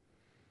 Mm-hmm.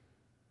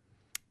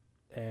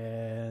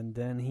 And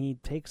then he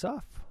takes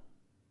off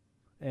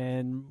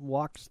and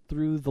walks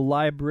through the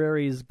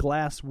library's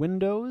glass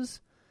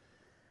windows.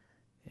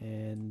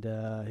 And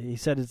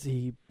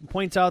he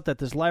points out that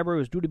this library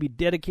was due to be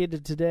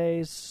dedicated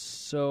today,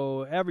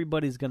 so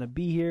everybody's going to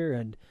be here,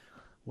 and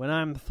when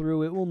I'm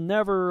through, it will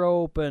never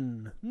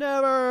open.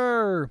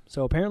 Never!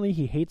 So apparently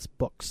he hates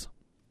books.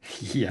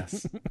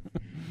 Yes.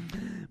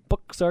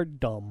 Books are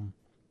dumb.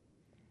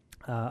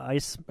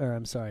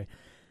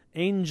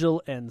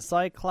 Angel and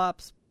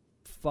Cyclops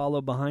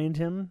follow behind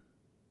him.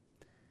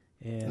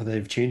 And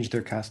they've changed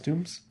their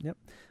costumes? Yep.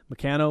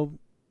 Meccano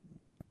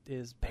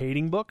is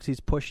hating books. He's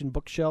pushing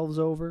bookshelves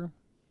over.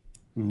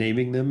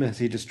 Naming them as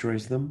he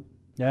destroys them?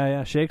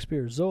 Yeah.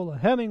 Shakespeare, Zola,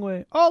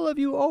 Hemingway, all of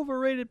you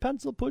overrated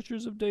pencil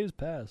pushers of days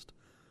past.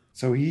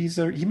 So he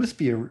must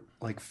be a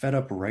fed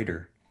up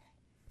writer.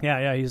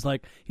 Yeah.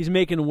 He's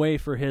making way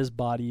for his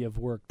body of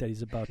work that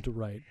he's about to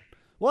write.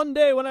 One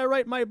day when I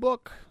write my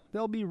book,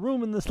 there'll be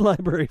room in this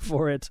library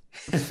for it.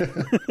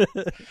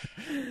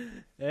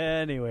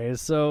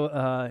 Anyways, so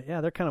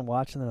they're kind of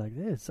watching. They're like,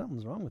 hey,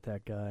 something's wrong with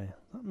that guy.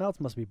 Something else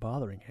must be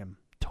bothering him,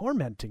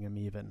 tormenting him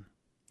even.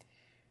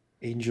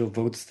 Angel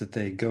votes that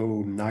they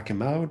go knock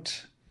him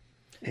out,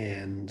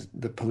 and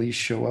the police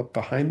show up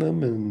behind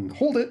them and,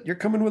 hold it, you're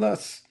coming with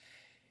us.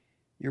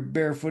 Your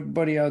barefoot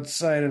buddy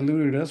outside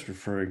eluded us,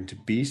 referring to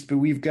Beast, but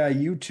we've got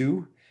you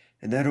two,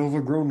 and that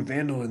overgrown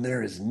vandal in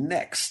there is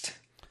next.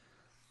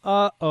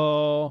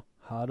 Uh-oh.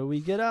 How do we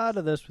get out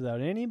of this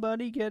without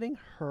anybody getting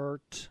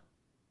hurt?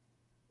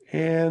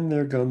 And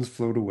their guns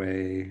float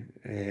away,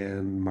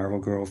 and Marvel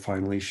Girl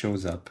finally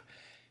shows up.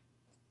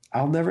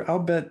 I'll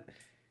bet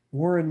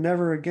Warren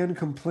never again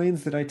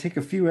complains that I take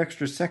a few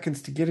extra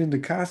seconds to get into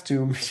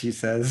costume, she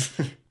says.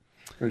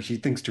 Or she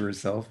thinks to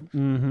herself.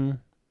 Mm-hmm.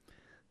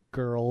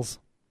 Girls.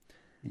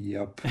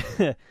 Yep.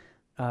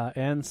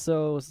 And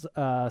so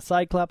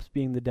Cyclops,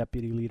 being the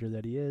deputy leader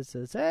that he is,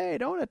 says, hey,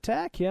 don't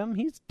attack him.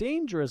 He's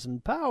dangerous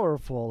and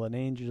powerful. And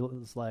Angel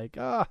is like,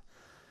 I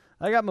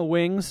got my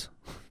wings.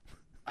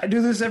 I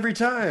do this every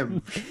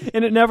time.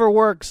 And it never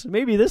works.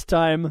 Maybe this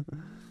time.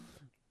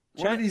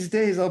 One of these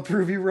days I'll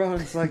prove you wrong,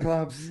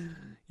 Cyclops.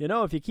 You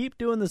know, if you keep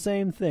doing the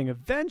same thing,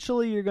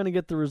 eventually you're going to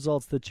get the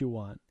results that you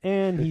want.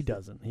 And he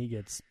doesn't. He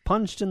gets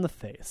punched in the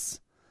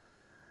face.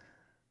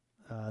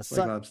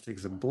 Cyclops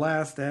takes a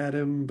blast at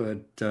him,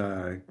 but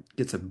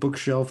gets a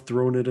bookshelf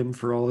thrown at him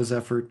for all his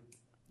effort.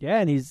 Yeah,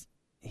 and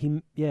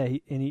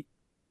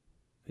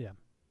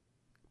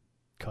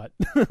cut.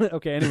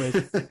 Okay,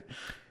 anyways.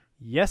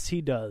 Yes,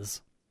 he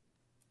does.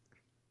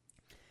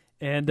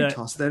 And he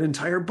tossed that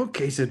entire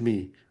bookcase at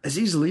me as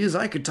easily as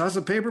I could toss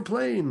a paper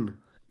plane.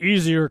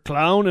 Easier,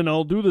 clown, and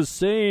I'll do the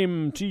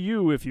same to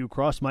you if you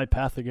cross my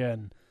path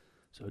again.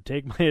 So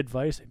take my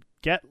advice and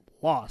get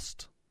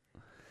lost.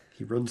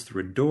 He runs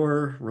through a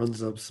door,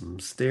 runs up some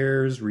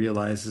stairs,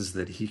 realizes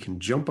that he can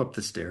jump up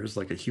the stairs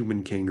like a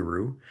human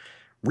kangaroo,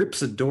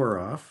 rips a door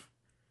off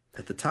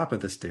at the top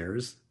of the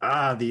stairs.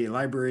 Ah, the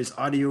library's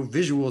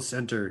audio-visual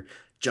center.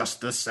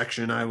 Just the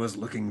section I was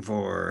looking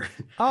for.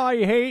 I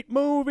hate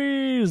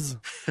movies!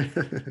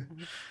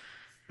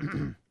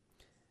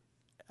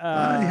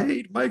 I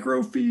hate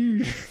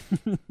microfiche.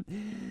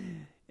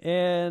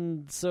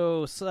 And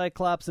so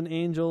Cyclops and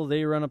Angel,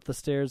 they run up the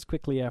stairs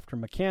quickly after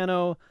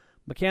Meccano.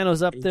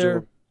 Meccano's up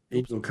there.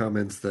 Angel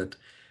comments that,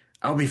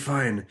 I'll be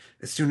fine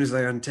as soon as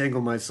I untangle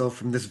myself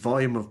from this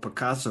volume of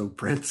Picasso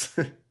prints.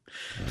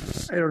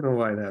 I don't know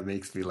why that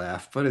makes me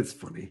laugh, but it's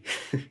funny.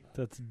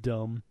 That's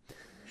dumb.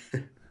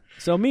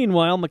 So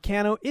meanwhile,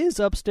 Meccano is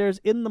upstairs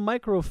in the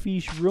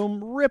microfiche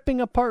room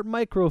ripping apart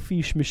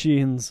microfiche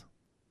machines.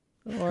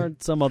 Or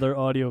some other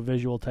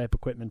audio-visual type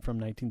equipment from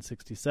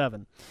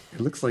 1967. It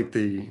looks like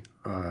the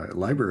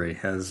library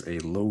has a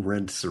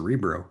low-rent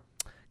Cerebro.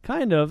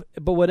 Kind of,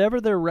 but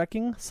whatever they're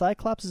wrecking,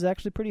 Cyclops is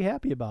actually pretty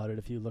happy about it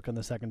if you look on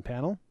the second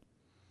panel.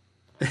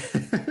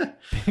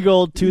 Big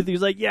old tooth,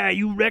 he's like, yeah,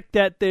 you wrecked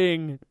that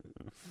thing.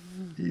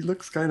 He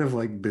looks kind of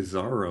like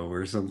Bizarro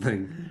or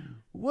something.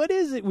 What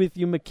is it with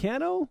you,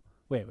 Meccano?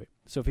 Wait.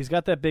 So if he's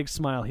got that big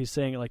smile, he's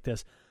saying it like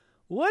this.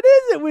 What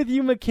is it with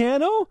you,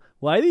 Meccano?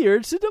 Why the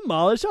urge to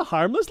demolish a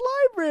harmless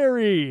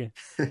library?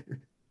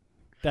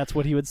 That's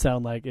what he would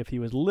sound like if he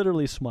was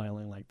literally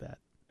smiling like that.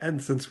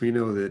 And since we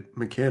know that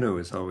Meccano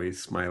is always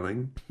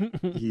smiling,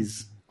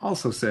 he's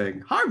also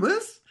saying,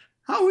 harmless?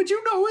 How would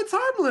you know it's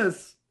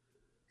harmless?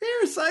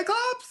 Here,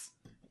 Cyclops.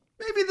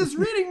 Maybe this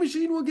reading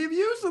machine will give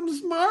you some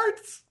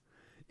smarts.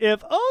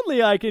 If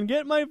only I can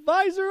get my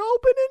visor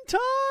open in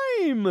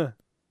time.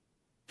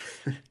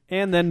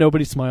 And then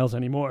nobody smiles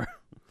anymore.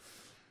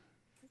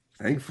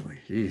 Thankfully,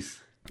 jeez.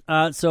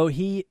 So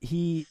he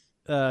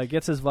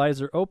gets his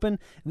visor open.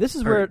 This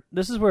is where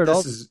This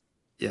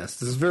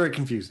is very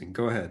confusing.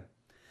 Go ahead.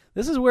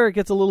 This is where it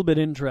gets a little bit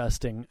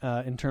interesting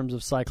in terms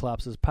of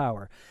Cyclops'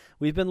 power.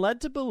 We've been led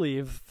to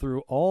believe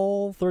through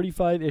all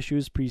 35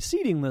 issues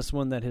preceding this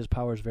one that his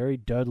power is very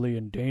deadly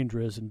and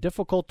dangerous and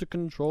difficult to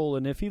control,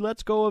 and if he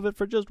lets go of it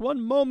for just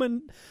one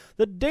moment,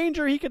 the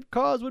danger he could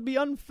cause would be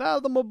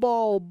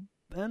unfathomable.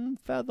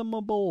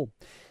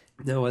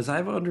 Now, as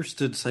I've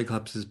understood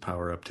Cyclops'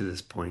 power up to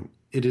this point,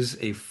 it is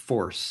a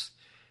force.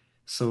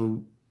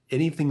 So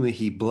anything that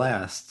he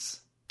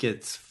blasts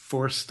gets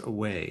forced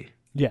away.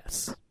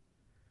 Yes.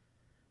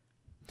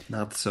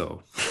 Not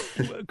so.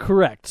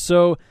 Correct.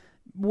 So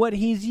what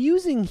he's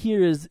using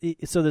here is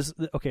so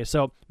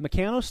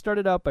Meccano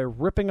started out by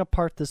ripping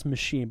apart this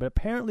machine, but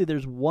apparently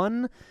there's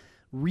one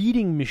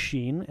reading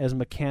machine, as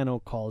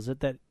Meccano calls it,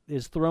 that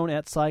is thrown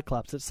at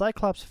Cyclops that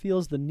Cyclops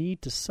feels the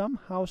need to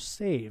somehow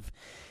save.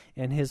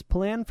 And his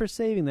plan for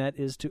saving that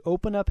is to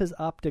open up his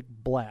optic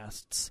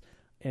blasts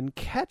and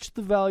catch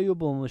the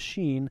valuable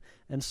machine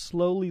and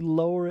slowly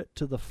lower it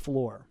to the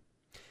floor,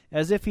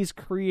 as if he's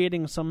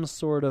creating some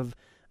sort of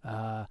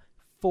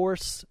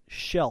force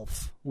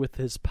shelf with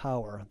his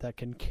power that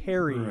can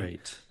carry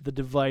the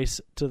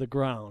device to the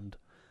ground.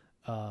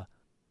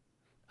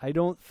 I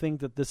don't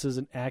think that this is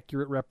an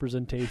accurate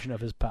representation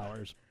of his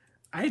powers.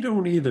 I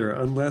don't either,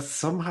 unless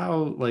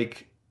somehow,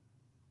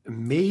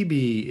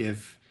 maybe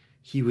if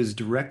he was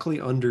directly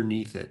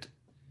underneath it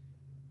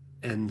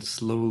and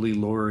slowly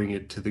lowering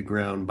it to the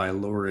ground by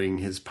lowering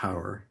his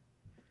power.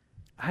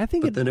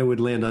 Then it would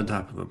land on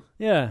top of him.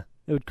 Yeah,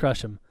 it would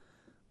crush him.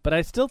 But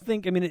I still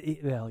think,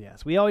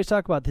 yes, we always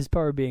talk about his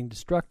power being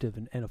destructive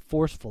and a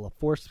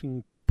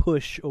forcing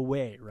push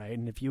away, right?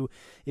 And if you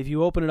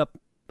open it up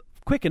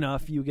quick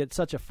enough, you get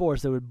such a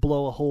force that would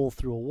blow a hole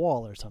through a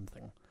wall or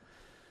something.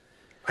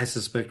 I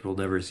suspect we'll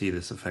never see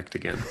this effect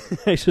again.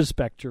 I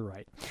suspect you're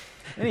right.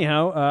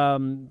 Anyhow,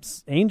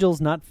 Angel's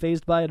not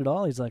fazed by it at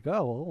all. He's like,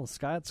 oh,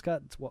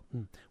 well,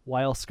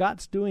 while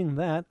Scott's doing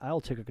that,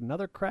 I'll take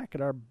another crack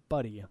at our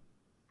buddy.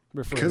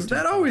 Because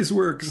that always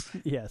works.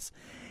 Yes.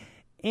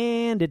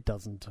 And it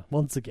doesn't,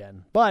 once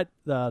again. But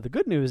the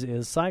good news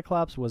is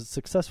Cyclops was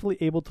successfully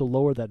able to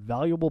lower that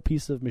valuable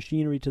piece of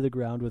machinery to the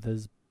ground with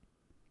his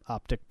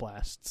optic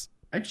blasts.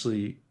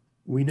 Actually,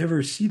 we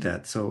never see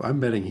that, so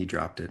I'm betting he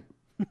dropped it.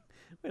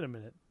 Wait a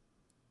minute.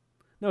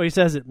 No, he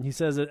says it. He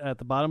says it at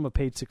the bottom of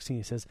page 16.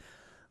 He says,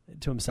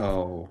 to himself.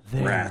 Oh,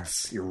 There.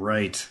 rats. You're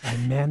right. I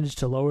managed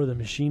to lower the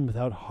machine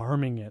without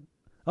harming it.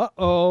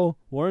 Uh-oh,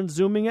 Warren's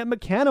zooming at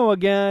Meccano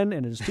again,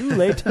 and it's too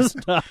late to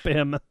stop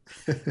him.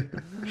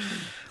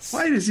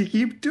 Why does he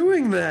keep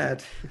doing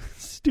that?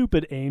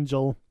 Stupid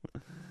Angel.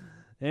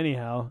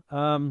 Anyhow,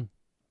 and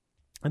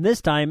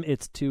this time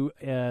it's to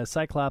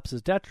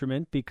Cyclops'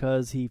 detriment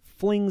because he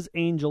flings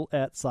Angel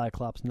at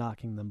Cyclops,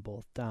 knocking them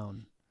both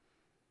down.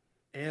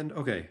 And,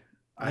 okay,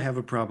 I have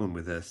a problem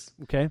with this.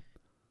 Okay?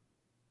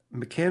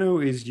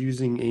 Meccano is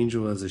using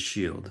Angel as a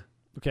shield.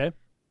 Okay.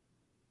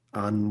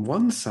 On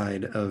one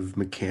side of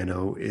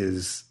Meccano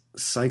is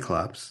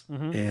Cyclops,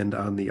 and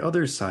on the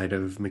other side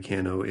of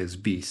Meccano is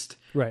Beast.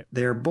 Right.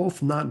 They're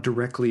both not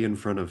directly in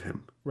front of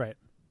him. Right.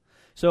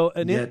 So,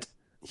 Yet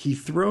he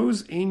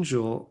throws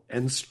Angel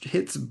and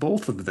hits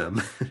both of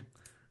them.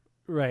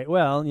 right.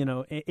 Well,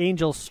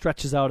 Angel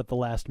stretches out at the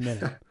last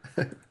minute.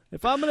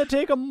 If I'm gonna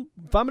take one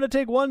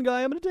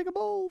guy, I'm gonna take them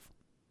both.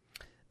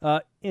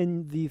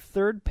 In the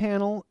third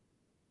panel,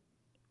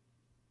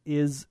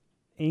 is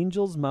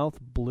Angel's mouth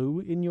blue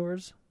in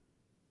yours?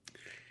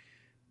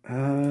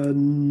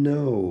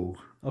 No.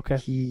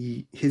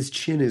 Okay. His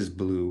chin is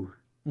blue.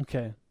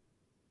 Okay.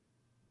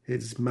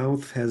 His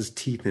mouth has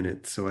teeth in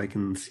it, so I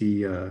can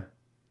see.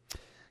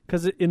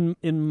 Because in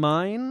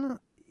mine,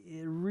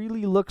 it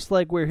really looks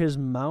like where his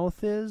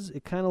mouth is.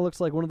 It kind of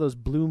looks like one of those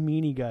blue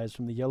meanie guys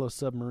from the Yellow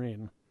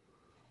Submarine.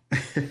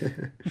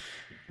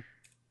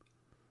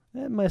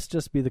 That must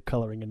just be the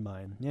coloring in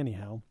mine.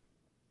 Anyhow.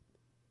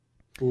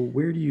 Well,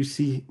 where do you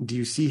see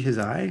his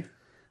eye?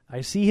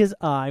 I see his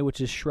eye,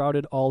 which is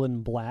shrouded all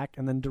in black,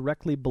 and then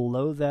directly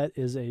below that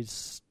is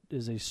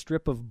a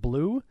strip of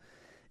blue,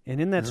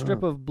 and in that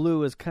strip of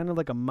blue is kind of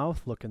like a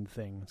mouth-looking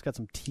thing. It's got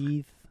some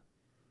teeth.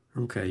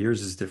 Okay,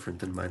 yours is different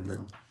than mine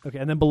then. Okay,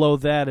 and then below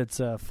that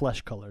it's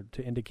flesh-colored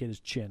to indicate his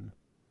chin.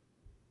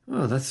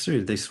 Oh, that's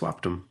true. They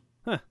swapped them.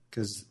 Huh.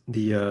 Because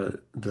the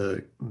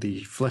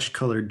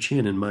flesh-colored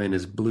chin in mine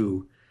is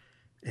blue,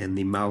 and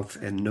the mouth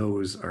and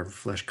nose are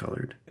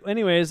flesh-colored.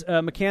 Anyways,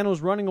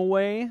 Meccano's running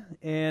away,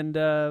 and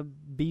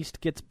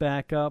Beast gets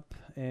back up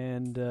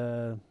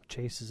and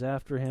chases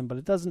after him. But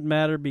it doesn't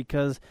matter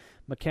because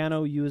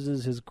Meccano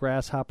uses his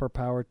grasshopper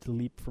power to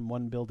leap from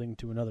one building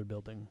to another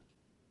building.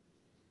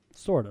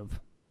 Sort of.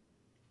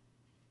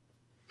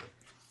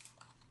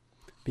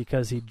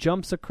 Because he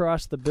jumps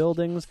across the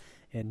buildings,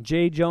 and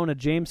J. Jonah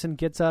Jameson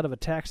gets out of a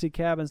taxi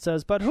cab and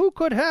says, "But who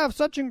could have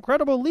such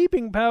incredible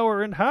leaping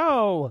power, and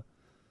how?"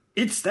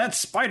 It's that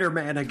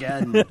Spider-Man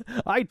again.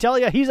 I tell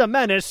you, he's a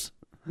menace.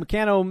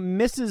 Meccano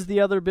misses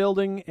the other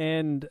building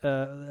and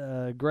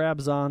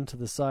grabs onto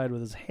the side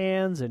with his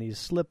hands, and he's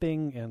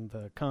slipping, and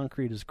the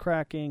concrete is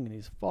cracking, and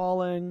he's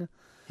falling.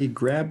 He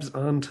grabs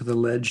onto the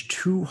ledge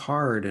too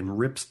hard and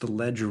rips the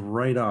ledge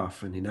right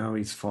off, and now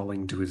he's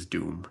falling to his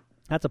doom.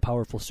 That's a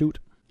powerful suit.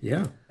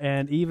 Yeah.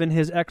 And even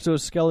his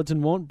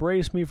exoskeleton won't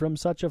brace me from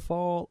such a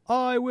fall.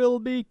 I will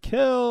be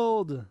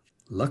killed.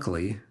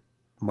 Luckily,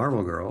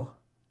 Marvel Girl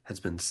has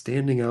been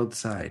standing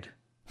outside.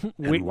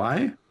 Wait. And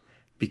why?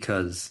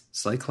 Because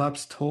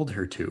Cyclops told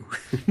her to.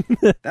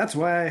 That's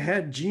why I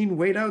had Jean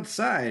wait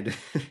outside.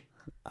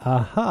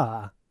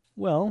 Aha.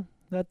 Well,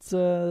 that's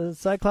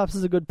Cyclops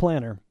is a good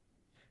planner.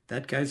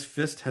 That guy's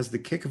fist has the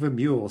kick of a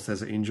mule,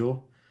 says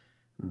Angel.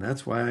 And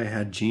that's why I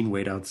had Jean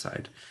wait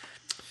outside.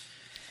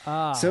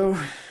 So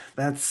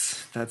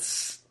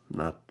that's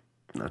not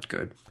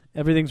good.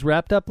 Everything's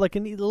wrapped up like a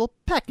neat little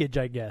package,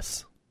 I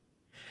guess.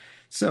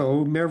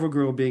 So Marvel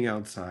Girl being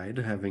outside,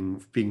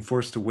 being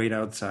forced to wait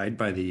outside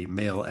by the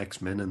male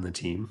X-Men and the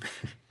team,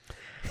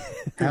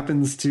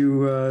 happens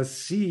to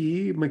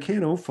see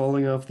Meccano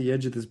falling off the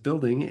edge of this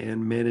building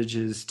and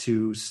manages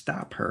to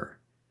stop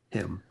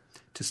him.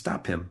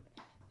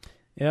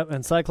 Yep,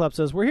 and Cyclops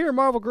says, "We're here,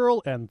 Marvel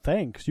Girl, and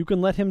thanks. You can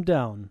let him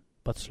down,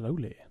 but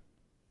slowly."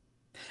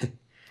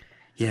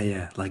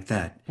 Yeah, like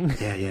that.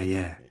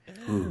 Yeah.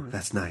 Ooh,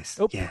 that's nice.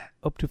 Oh, yeah.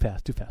 Oh, too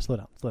fast. Slow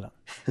down.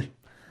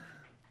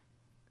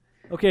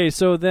 Okay,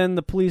 so then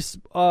the police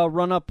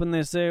run up and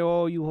they say,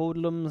 "Oh, you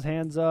hoodlums,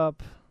 hands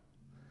up.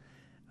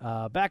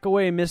 Back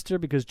away, mister,"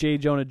 because J.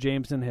 Jonah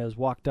Jameson has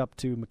walked up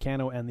to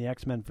Meccano and the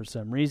X-Men for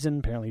some reason.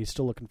 Apparently he's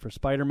still looking for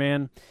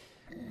Spider-Man.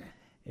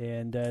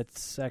 And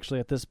it's actually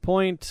at this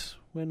point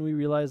when we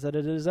realize that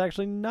it is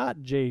actually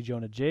not J.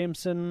 Jonah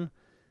Jameson.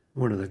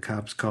 One of the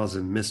cops calls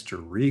him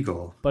Mr.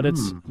 Regal. But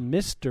it's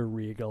Mr.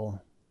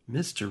 Regal.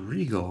 Mr.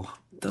 Regal.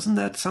 Doesn't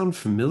that sound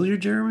familiar,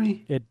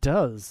 Jeremy? It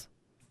does.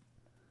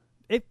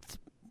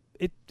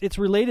 It's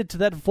related to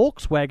that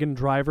Volkswagen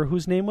driver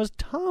whose name was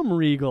Tom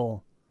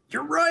Regal.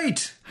 You're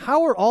right!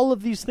 How are all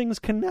of these things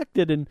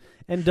connected?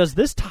 And does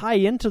this tie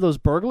into those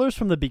burglars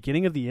from the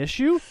beginning of the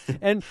issue?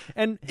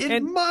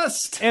 It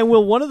must! And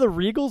will one of the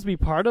Regals be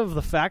part of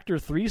the Factor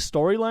 3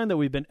 storyline that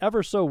we've been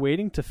ever so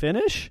waiting to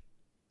finish?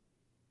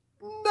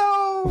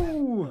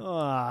 No!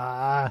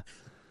 All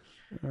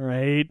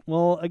right.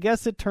 Well, I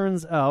guess it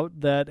turns out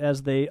that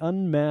as they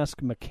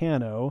unmask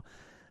Meccano,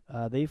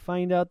 they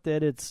find out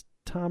that it's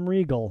Tom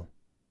Regal.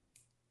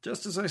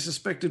 Just as I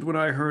suspected when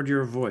I heard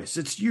your voice.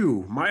 It's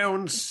you, my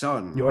own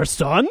son. Your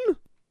son?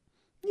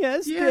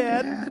 Yes, Yeah,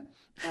 Dad. Dad.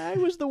 I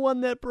was the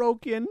one that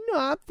broke in,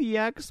 not the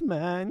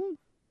X-Man.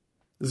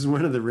 This is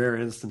one of the rare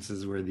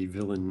instances where the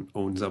villain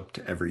owns up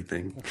to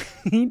everything.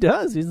 He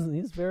does.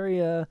 He's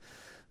very,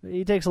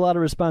 he takes a lot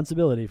of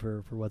responsibility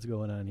for what's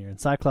going on here.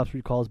 And Cyclops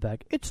recalls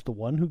back, it's the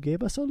one who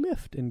gave us a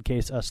lift, in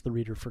case us, the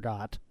reader,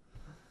 forgot.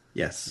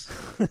 Yes.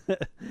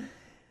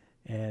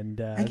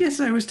 And I guess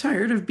I was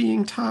tired of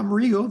being Tom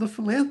Riegel, the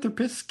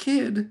philanthropist's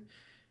kid.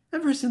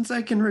 Ever since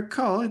I can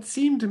recall, it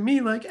seemed to me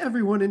like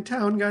everyone in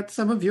town got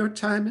some of your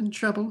time and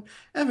trouble.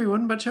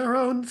 Everyone but your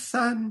own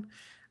son.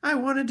 I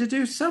wanted to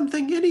do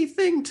something,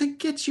 anything, to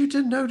get you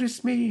to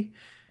notice me.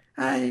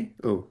 I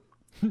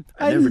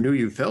never knew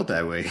you felt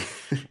that way.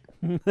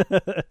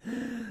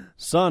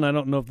 Son, I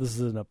don't know if this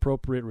is an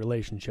appropriate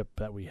relationship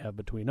that we have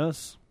between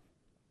us.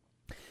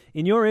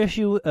 In your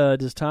issue,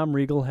 does Tom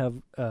Riegel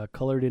have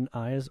colored-in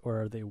eyes,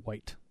 or are they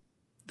white?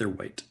 They're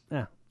white.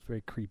 Ah, it's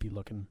very creepy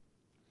looking.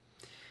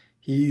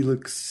 He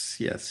looks,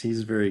 yes,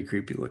 he's very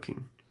creepy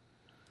looking.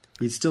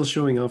 He's still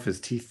showing off his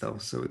teeth, though,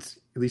 so at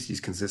least he's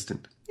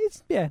consistent.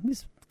 He's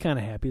kind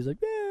of happy. He's like,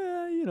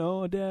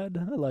 yeah,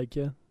 Dad, I like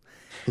you.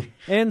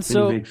 And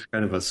so he makes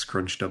kind of a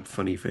scrunched up,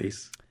 funny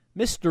face.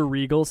 Mr.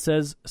 Riegel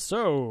says,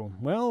 so,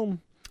 well,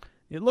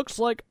 it looks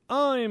like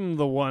I'm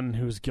the one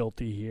who's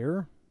guilty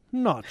here,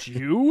 not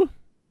you.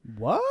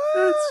 What?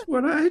 That's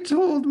what I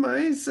told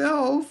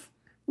myself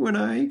when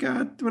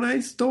I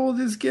stole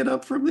this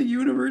get-up from the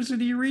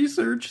University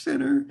Research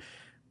Center.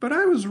 But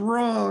I was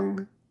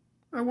wrong.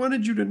 I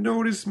wanted you to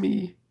notice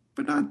me,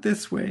 but not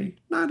this way.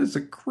 Not as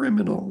a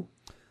criminal.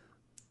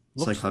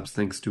 Cyclops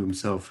thinks to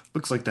himself,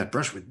 looks like that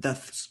brush with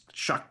death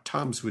shocked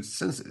Tom's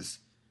senses.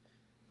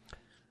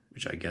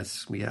 Which I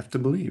guess we have to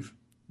believe.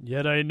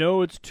 Yet I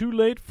know it's too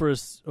late for a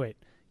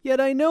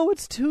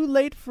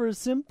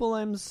simple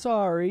I'm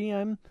sorry.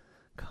 I'm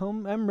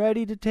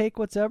ready to take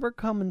what's ever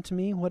coming to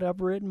me,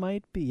 whatever it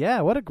might be. Yeah,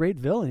 what a great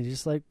villain. He's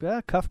just like,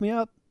 cuff me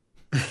up.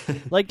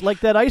 like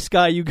that ice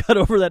guy you got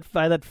over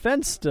that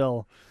fence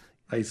still.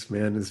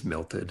 Iceman is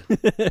melted. You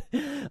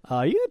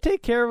gonna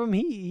take care of him?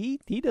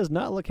 He does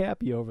not look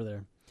happy over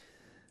there.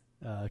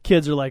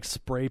 Kids are like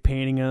spray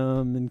painting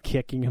him and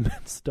kicking him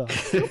and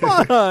stuff.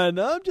 Come on,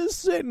 I'm just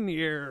sitting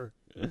here.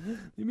 Leave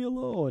me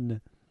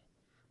alone.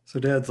 So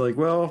Dad's like,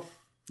 well,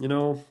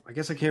 I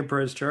guess I can't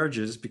press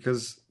charges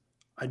because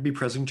I'd be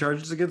pressing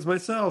charges against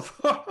myself.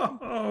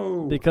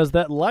 Because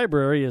that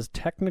library is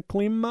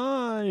technically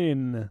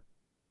mine.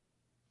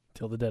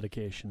 Till the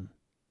dedication.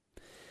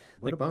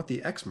 What about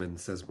the X-Men,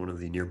 says one of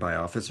the nearby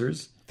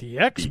officers. The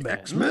X-Men? The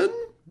X-Men?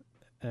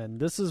 And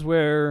this is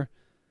where,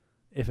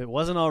 if it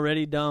wasn't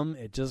already dumb,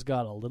 it just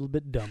got a little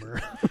bit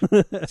dumber.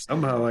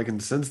 Somehow I can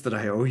sense that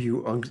I owe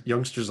you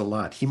youngsters a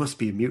lot. He must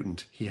be a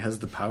mutant. He has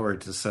the power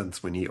to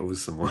sense when he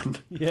owes someone.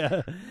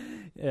 Yeah.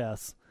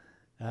 Yes.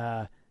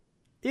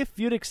 If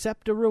you'd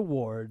accept a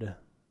reward.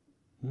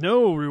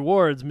 No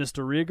rewards,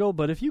 Mr. Riegel,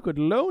 but if you could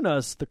loan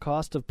us the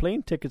cost of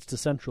plane tickets to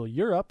Central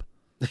Europe.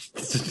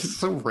 It's just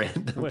so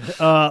random.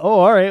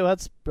 All right,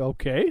 that's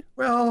okay.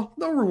 Well,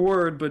 no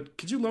reward, but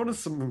could you loan us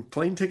some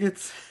plane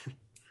tickets?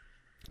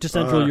 To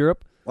Central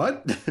Europe?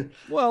 What?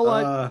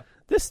 Well,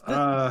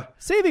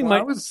 saving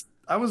my...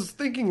 I was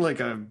thinking like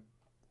some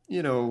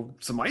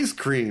ice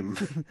cream.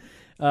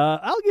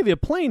 I'll give you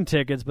plane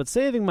tickets, but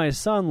saving my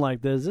son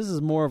like this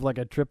is more of like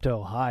a trip to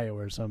Ohio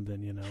or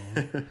something,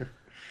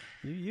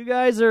 You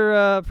guys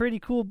are a pretty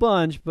cool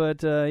bunch,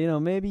 but,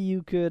 maybe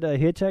you could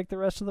hitchhike the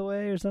rest of the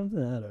way or something?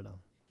 I don't know.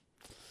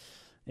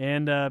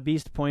 And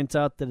Beast points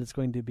out that it's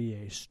going to be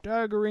a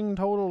staggering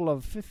total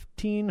of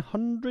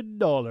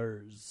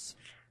 $1,500.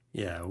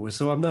 Yeah,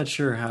 so I'm not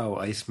sure how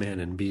Iceman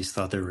and Beast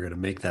thought they were going to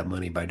make that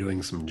money by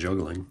doing some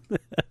juggling.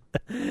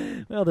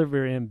 Well, they're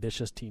very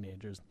ambitious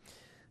teenagers.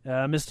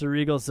 Mr.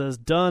 Riegel says,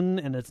 done,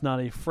 and it's not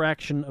a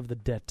fraction of the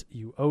debt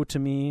you owe to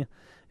me.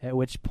 At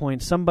which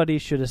point somebody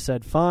should have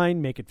said,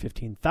 fine, make it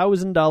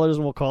 $15,000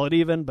 and we'll call it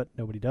even, but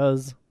nobody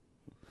does.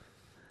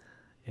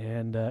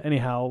 And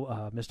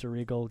anyhow, Mr.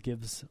 Riegel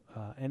gives,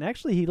 and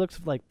actually he looks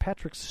like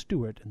Patrick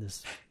Stewart in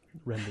this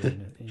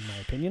rendering, in my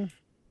opinion.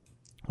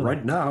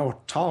 Right now,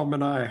 Tom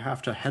and I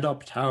have to head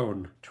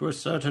uptown to a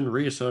certain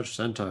research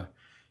center.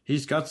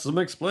 He's got some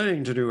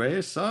explaining to do,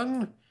 eh,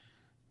 son?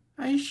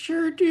 I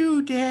sure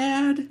do,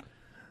 Dad.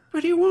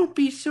 But it won't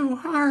be so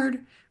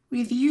hard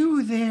with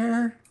you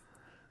there.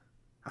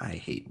 I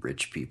hate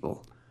rich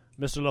people.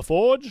 Mr.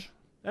 LaForge,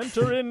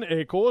 enter in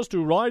a course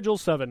to Rigel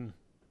 7.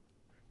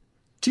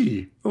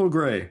 Tea, Earl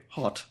Grey,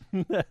 hot.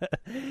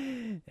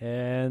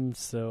 And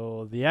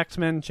so the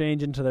X-Men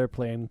change into their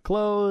plain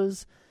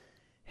clothes,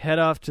 head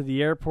off to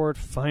the airport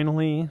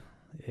finally,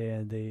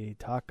 and they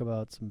talk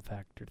about some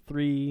Factor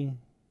 3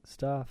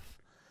 stuff.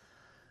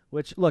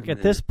 Which, look,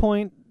 at this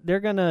point,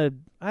 they're going to...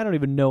 I don't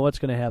even know what's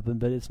going to happen,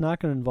 but it's not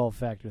going to involve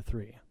Factor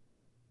 3.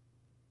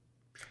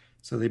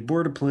 So they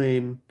board a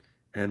plane,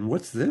 and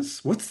what's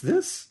this?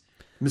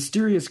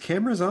 Mysterious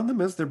cameras on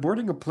them as they're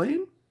boarding a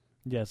plane?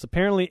 Yes,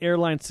 apparently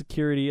airline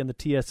security and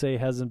the TSA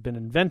hasn't been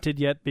invented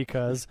yet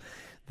because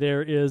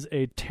there is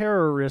a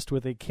terrorist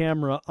with a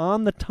camera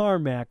on the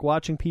tarmac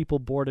watching people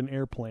board an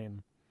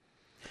airplane.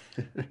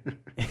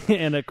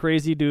 And a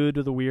crazy dude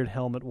with a weird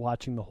helmet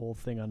watching the whole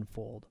thing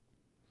unfold.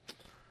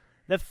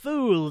 The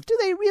fools! Do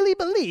they really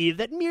believe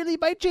that merely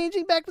by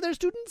changing back to their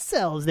student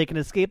selves they can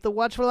escape the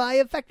watchful eye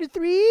of Factor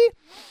 3?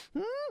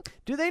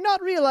 Do they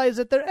not realize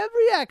that their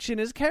every action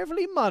is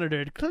carefully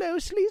monitored,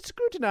 closely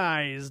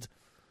scrutinized?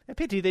 A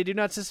pity they do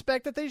not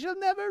suspect that they shall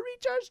never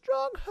reach our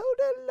stronghold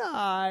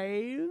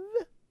alive.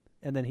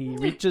 And then he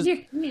reaches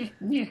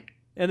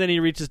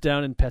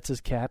down and pets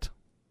his cat.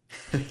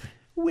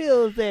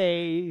 Will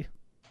they?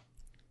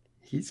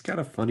 He's got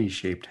a funny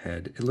shaped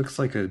head. It looks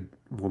like a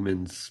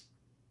woman's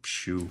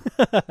shoe.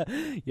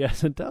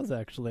 Yes, it does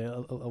actually.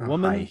 A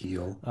woman, high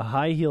heel. A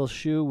high heel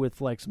shoe with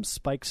like some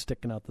spikes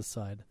sticking out the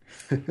side.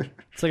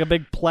 It's like a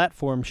big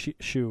platform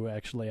shoe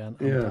actually on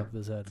top of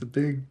his head. It's a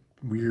big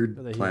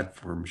weird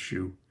platform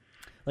shoe.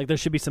 Like there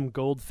should be some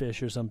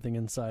goldfish or something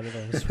inside of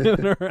it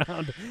swimming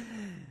around.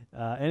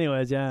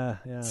 Anyways, yeah.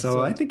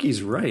 So I think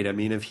he's right. I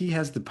mean, if he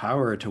has the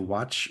power to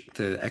watch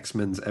the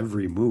X-Men's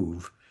every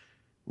move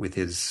with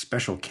his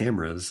special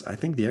cameras, I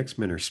think the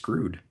X-Men are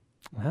screwed.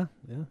 Yeah.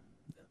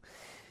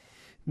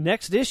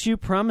 Next issue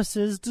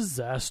promises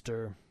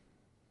disaster.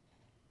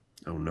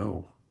 Oh,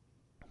 no.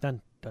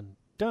 Dun, dun,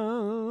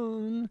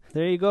 dun.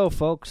 There you go,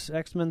 folks.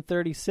 X-Men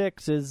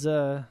 36 is,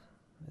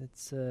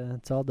 it's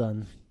all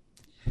done.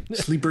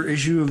 Sleeper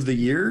issue of the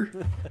year?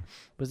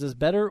 Was this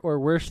better or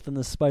worse than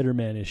the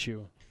Spider-Man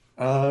issue?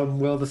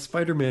 Well, the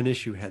Spider-Man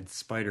issue had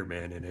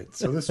Spider-Man in it,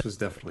 so this was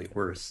definitely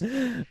worse.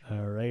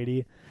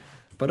 Alrighty.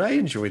 But I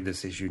enjoyed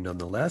this issue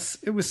nonetheless.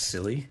 It was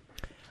silly.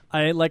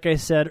 Like I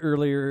said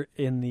earlier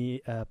in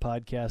the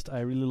podcast,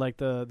 I really like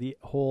the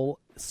whole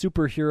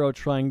superhero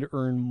trying to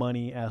earn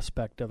money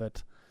aspect of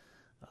it.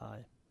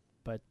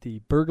 But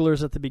the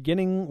burglars at the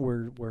beginning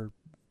were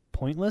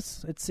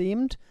pointless, it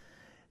seemed.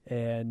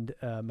 And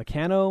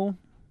Meccano,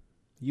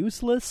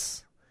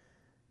 useless.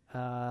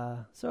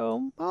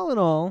 So, all in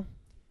all...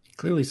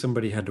 Clearly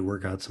somebody had to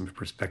work out some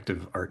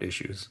perspective art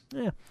issues.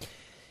 Yeah.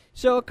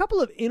 So a couple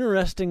of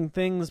interesting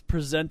things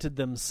presented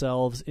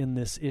themselves in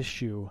this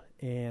issue.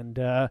 And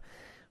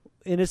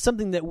it's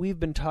something that we've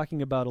been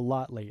talking about a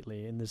lot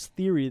lately, in this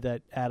theory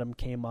that Adam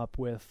came up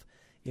with,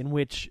 in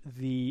which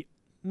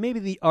maybe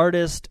the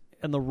artist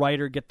and the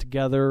writer get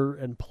together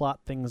and plot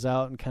things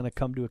out and kind of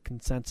come to a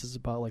consensus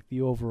about like the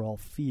overall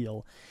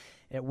feel,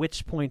 at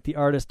which point the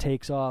artist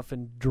takes off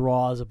and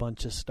draws a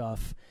bunch of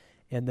stuff,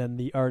 and then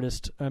the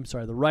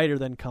writer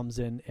then comes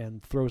in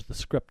and throws the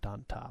script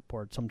on top,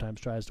 or sometimes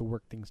tries to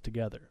work things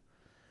together.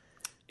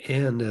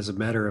 And as a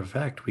matter of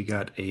fact, we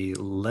got a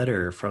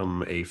letter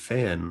from a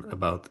fan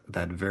about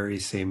that very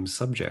same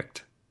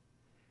subject.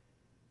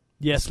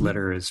 Yes. This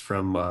letter is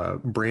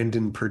from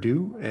Brandon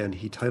Perdue, and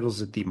he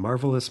titles it The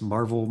Marvelous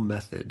Marvel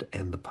Method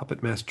and the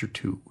Puppet Master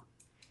 2.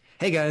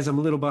 Hey guys, I'm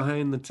a little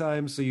behind the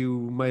times, so you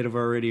might have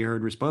already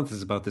heard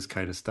responses about this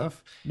kind of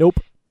stuff. Nope.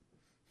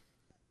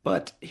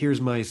 But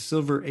here's my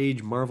Silver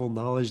Age Marvel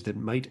knowledge that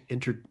might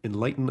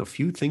enlighten a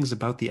few things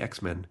about the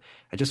X-Men.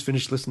 I just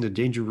finished listening to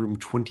Danger Room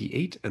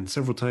 28, and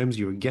several times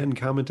you again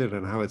commented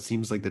on how it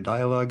seems like the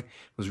dialogue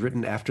was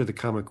written after the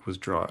comic was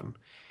drawn.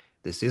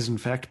 This is, in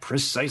fact,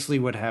 precisely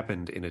what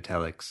happened, in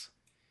italics.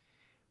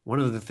 One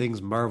of the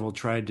things Marvel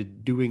tried to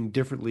doing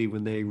differently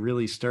when they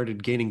really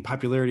started gaining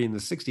popularity in the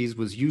 60s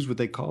was use what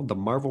they called the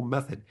Marvel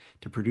method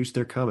to produce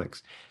their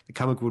comics. The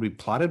comic would be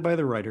plotted by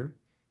the writer,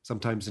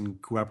 sometimes in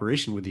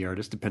cooperation with the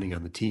artist, depending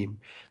on the team.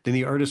 Then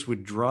the artist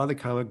would draw the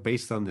comic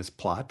based on this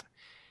plot,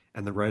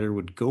 and the writer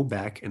would go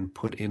back and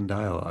put in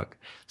dialogue.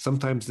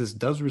 Sometimes this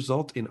does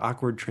result in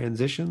awkward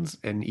transitions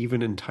and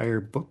even entire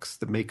books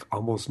that make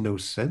almost no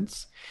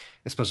sense,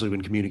 especially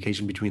when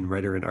communication between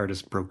writer and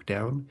artist broke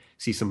down.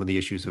 See some of the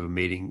issues of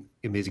Amazing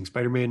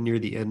Spider-Man near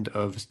the end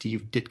of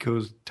Steve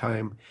Ditko's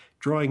time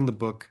drawing the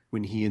book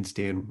when he and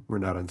Stan were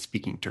not on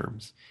speaking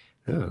terms.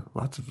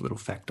 Lots of little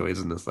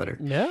factoids in this letter.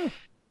 Yeah.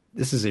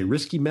 This is a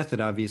risky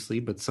method, obviously,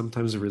 but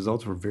sometimes the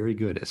results were very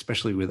good,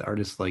 especially with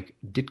artists like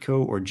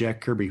Ditko or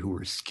Jack Kirby, who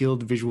were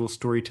skilled visual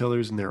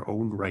storytellers in their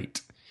own right.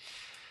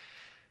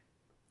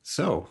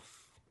 So,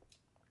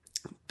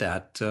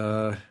 that's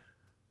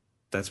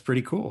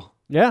pretty cool.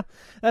 Yeah,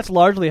 that's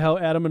largely how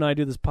Adam and I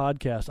do this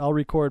podcast. I'll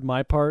record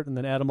my part, and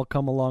then Adam will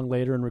come along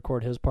later and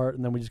record his part,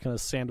 and then we just kind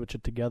of sandwich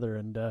it together.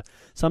 And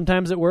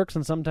sometimes it works,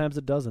 and sometimes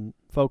it doesn't.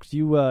 Folks,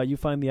 you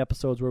find the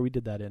episodes where we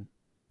did that in.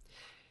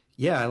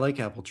 Yeah, I like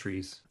apple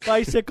trees.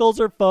 Bicycles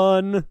are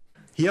fun.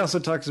 He also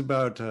talks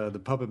about the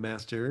Puppet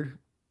Master.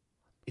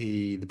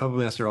 The Puppet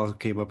Master also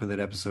came up in that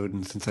episode,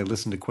 and since I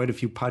listened to quite a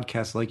few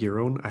podcasts like your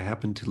own, I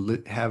happen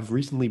to have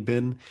recently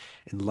been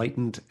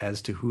enlightened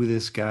as to who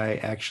this guy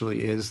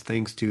actually is,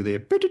 thanks to the...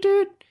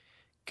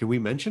 Can we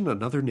mention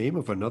another name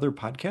of another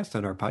podcast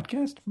on our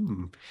podcast?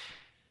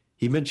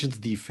 He mentions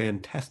the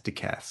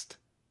Fantasticast,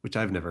 which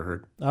I've never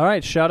heard. All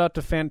right, shout out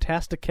to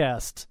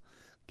Fantasticast.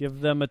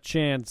 Give them a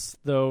chance,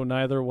 though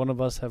neither one of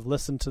us have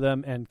listened to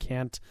them and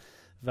can't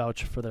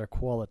vouch for their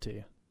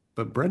quality.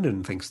 But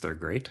Brendan thinks they're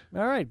great.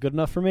 All right, good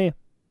enough for me.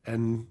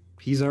 And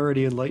he's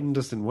already enlightened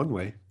us in one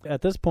way.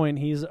 At this point,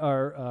 he's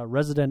our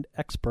resident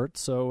expert,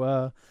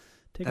 so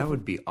that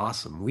would be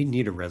awesome. We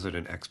need a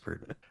resident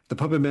expert. The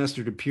Puppet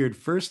Master appeared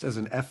first as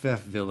an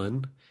FF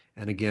villain,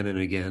 and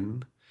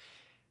again,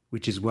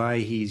 which is why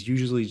he's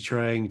usually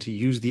trying to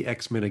use the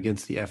X-Men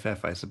against the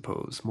FF, I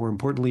suppose. More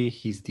importantly,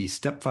 he's the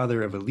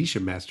stepfather of Alicia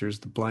Masters,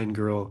 the blind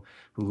girl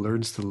who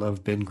learns to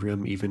love Ben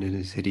Grimm even in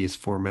his hideous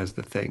form as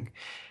the Thing.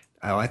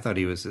 Oh, I thought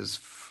he was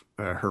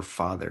her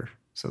father,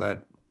 so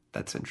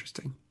that's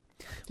interesting.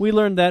 We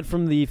learned that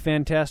from the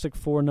Fantastic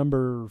Four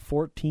number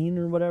 14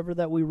 or whatever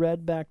that we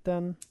read back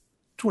then.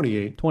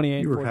 28.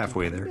 You were 14.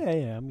 Halfway there.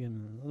 Yeah, I'm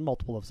getting a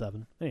multiple of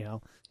 7.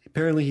 Anyhow.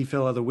 Apparently he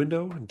fell out the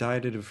window and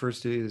died at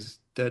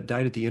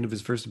the end of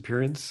his first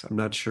appearance. I'm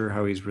not sure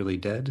how he's really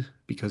dead,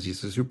 because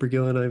he's a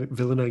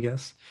supervillain, I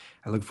guess.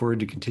 I look forward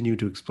to continue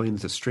to explain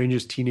the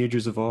strangest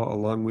teenagers of all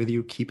along with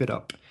you. Keep it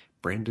up.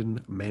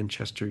 Brandon,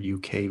 Manchester,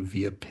 UK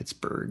via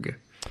Pittsburgh.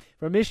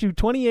 From issue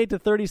 28 to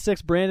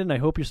 36, Brandon, I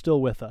hope you're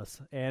still with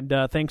us. And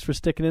thanks for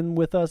sticking in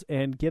with us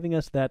and giving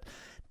us that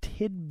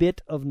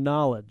tidbit of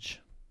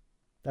knowledge.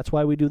 That's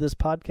why we do this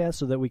podcast,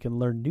 so that we can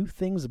learn new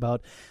things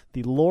about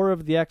the lore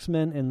of the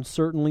X-Men and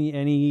certainly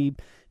any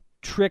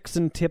tricks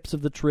and tips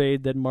of the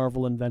trade that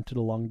Marvel invented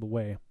along the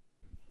way.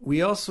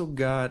 We also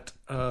got,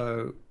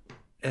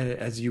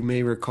 as you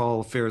may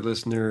recall, fair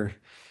listener,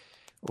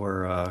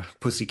 or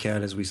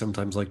Pussycat, as we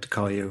sometimes like to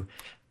call you,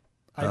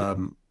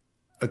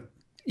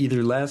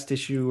 either last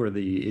issue or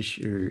the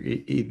issue,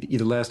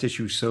 either last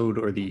issue sewed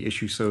or the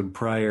issue sewed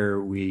prior,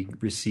 we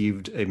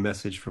received a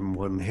message from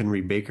one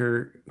Henry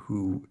Baker,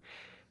 who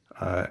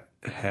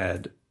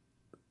had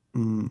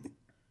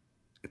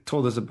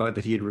told us about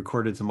that he had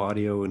recorded some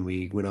audio, and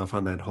we went off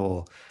on that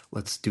whole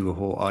let's do a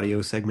whole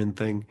audio segment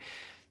thing.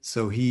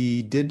 So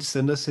he did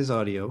send us his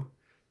audio,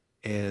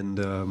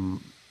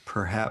 and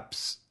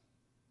perhaps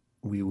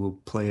we will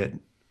play it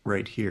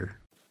right here.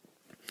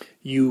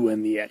 You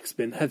and the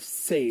X-Men have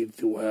saved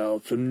the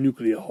world from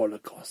nuclear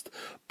holocaust,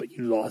 but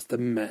you lost a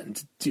man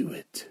to do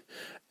it.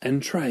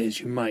 And try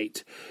as you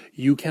might,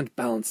 you can't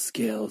balance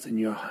scales in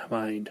your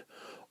mind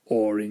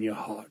or in your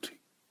heart.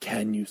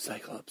 Can you,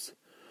 Cyclops?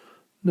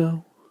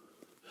 No.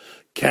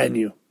 Can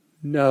you?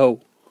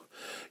 No.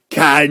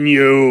 Can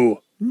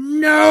you?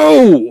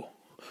 No!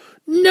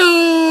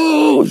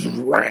 No!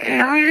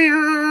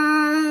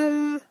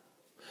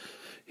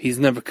 He's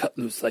never cut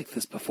loose like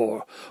this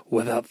before,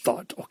 without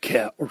thought or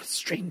care or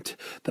restraint.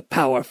 The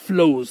power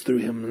flows through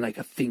him like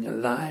a thing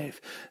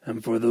alive,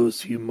 and for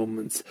those few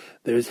moments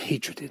there is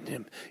hatred in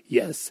him.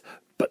 Yes,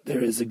 but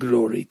there is a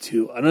glory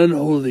too, an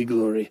unholy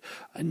glory,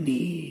 a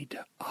need,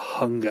 a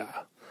hunger.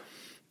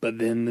 But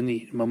then the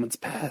need moments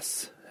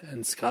pass,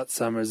 and Scott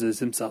Summers is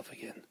himself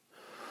again.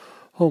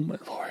 Oh, my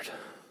Lord,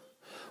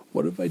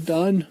 what have I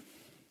done?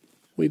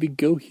 Way to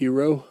go,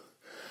 hero.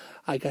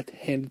 I got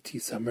handed to you,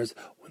 Summers,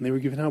 when they were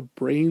giving out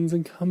brains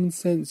and common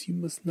sense. You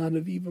must not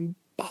have even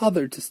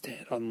bothered to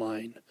stand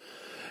online.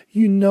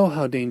 You know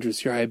how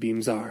dangerous your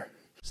I-beams are.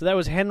 So that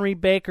was Henry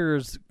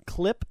Baker's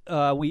clip.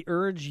 We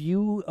urge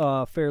you,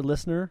 fair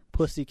listener,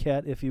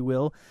 Pussycat, if you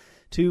will,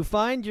 to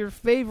find your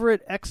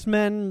favorite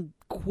X-Men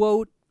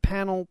quote,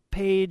 panel,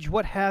 page,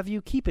 what have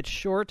you. Keep it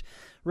short.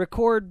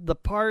 Record the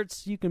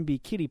parts. You can be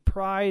Kitty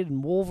Pryde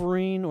and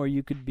Wolverine, or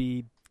you could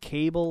be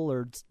Cable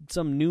or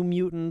some New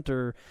Mutant,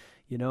 or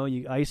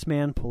you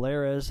Iceman,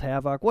 Polaris,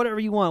 Havoc, whatever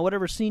you want,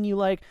 whatever scene you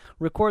like.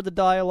 Record the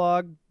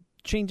dialogue,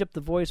 change up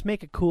the voice,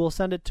 make it cool,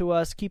 send it to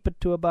us, keep it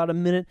to about a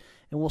minute,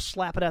 and we'll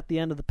slap it at the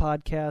end of the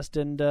podcast,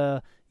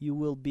 and you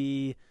will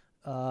be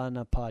on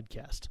a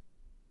podcast.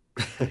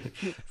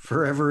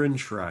 Forever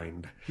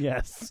enshrined.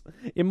 Yes.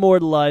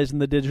 Immortalized in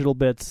the digital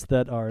bits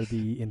that are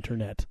the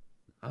internet.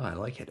 Oh, I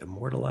like it.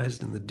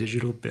 Immortalized in the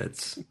digital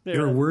bits.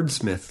 You're a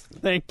wordsmith.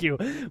 Thank you.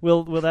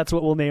 Well, that's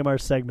what we'll name our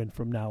segment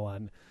from now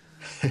on.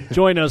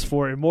 Join us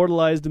for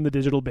Immortalized in the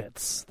Digital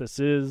Bits. This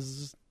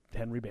is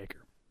Henry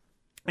Baker.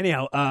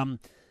 Anyhow,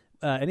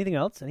 anything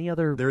else? Any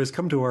other? There has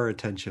come to our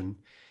attention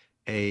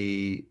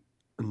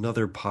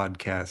another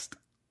podcast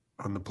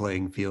on the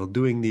playing field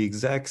doing the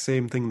exact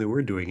same thing that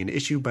we're doing, an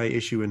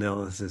issue-by-issue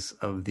analysis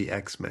of the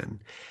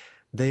X-Men.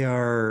 They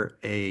are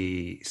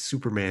a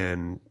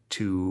Superman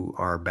to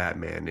our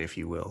Batman, if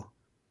you will.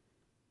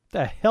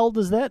 The hell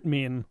does that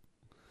mean?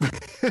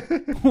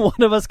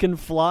 One of us can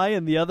fly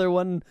and the other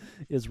one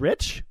is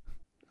rich?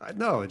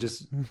 No,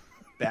 just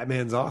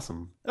Batman's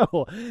awesome.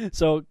 Oh,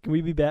 so can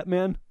we be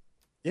Batman?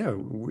 Yeah,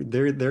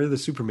 they're the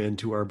Superman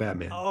to our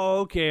Batman.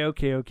 Oh, okay.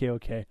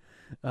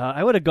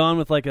 I would have gone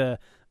with like a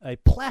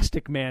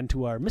Plastic Man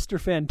to our Mr.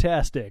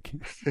 Fantastic.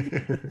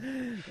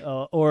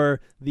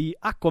 Or the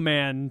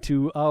Aquaman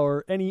to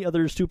our any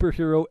other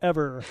superhero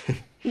ever.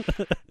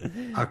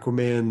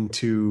 Aquaman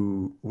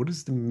to, what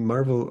is the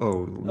Marvel?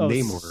 Oh,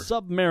 Namor.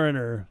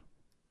 Submariner.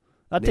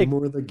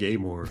 Namor the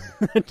Gaymore.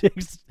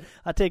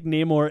 I take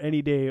Namor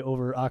any day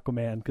over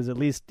Aquaman, because at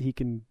least he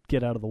can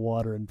get out of the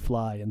water and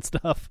fly and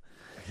stuff.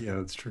 Yeah,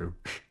 that's true.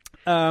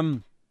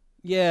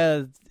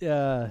 Yeah.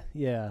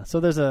 So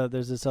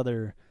there's this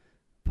other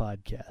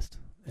podcast,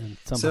 and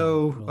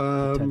somehow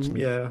we'll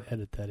potentially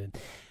edit that in.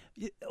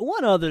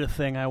 One other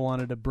thing I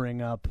wanted to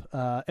bring up,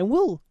 and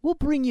we'll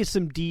bring you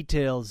some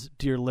details,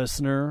 dear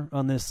listener,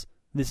 on this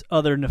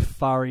other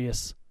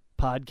nefarious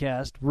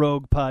podcast,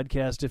 rogue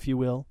podcast, if you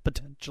will,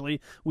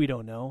 potentially. We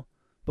don't know,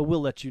 but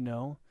we'll let you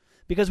know,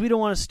 because we don't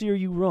want to steer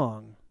you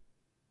wrong.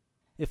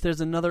 If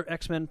there's another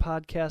X-Men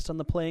podcast on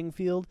the playing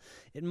field,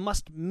 it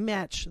must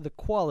match the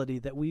quality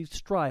that we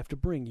strive to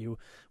bring you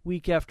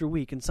week after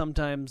week, and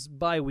sometimes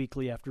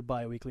bi-weekly after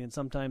bi-weekly, and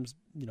sometimes,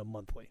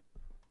 monthly.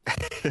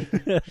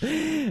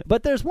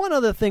 But there's one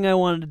other thing I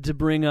wanted to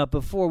bring up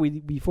before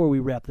we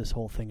wrap this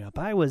whole thing up.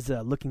 I was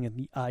looking at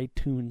the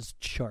iTunes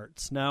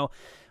charts. Now,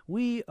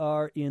 we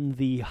are in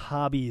the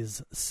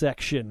hobbies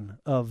section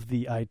of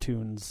the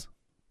iTunes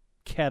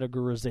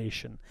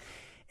categorization,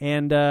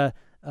 and I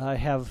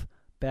have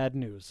bad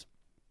news.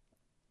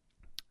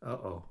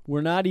 Uh-oh.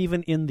 We're not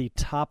even in the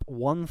top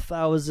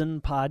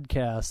 1,000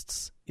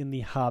 podcasts in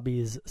the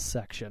hobbies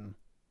section.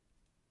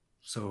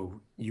 So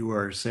you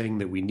are saying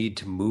that we need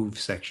to move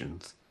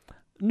sections?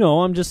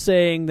 No, I'm just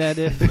saying that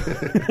if...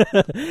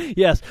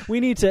 yes,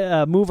 we need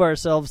to move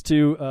ourselves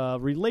to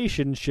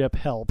relationship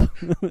help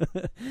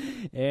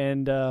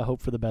and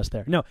hope for the best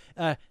there. No,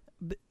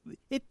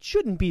 it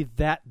shouldn't be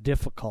that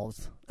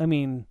difficult. I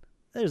mean,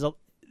 there's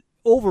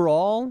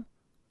overall,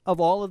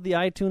 of all of the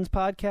iTunes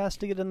podcasts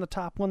to get in the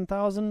top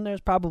 1,000,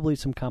 there's probably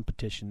some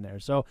competition there.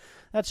 So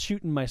that's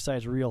shooting my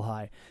sights real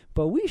high.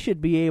 But we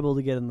should be able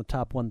to get in the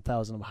top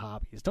 1,000 of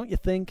hobbies, don't you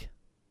think?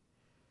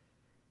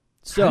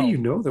 So, how do you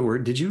know the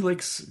word? Did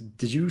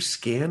you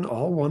scan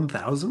all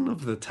 1,000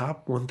 of the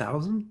top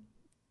 1,000?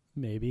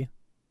 Maybe.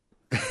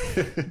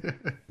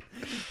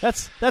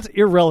 That's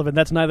irrelevant.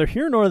 That's neither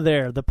here nor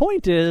there. The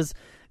point is,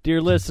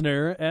 dear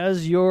listener,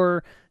 as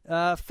you're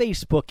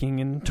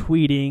Facebooking and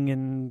tweeting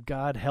and,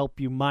 God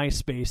help you,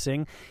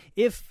 MySpacing,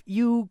 if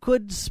you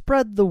could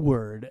spread the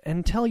word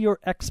and tell your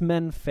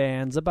X-Men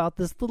fans about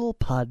this little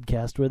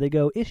podcast where they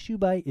go issue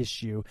by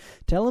issue.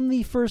 Tell them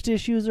the first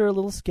issues are a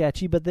little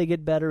sketchy, but they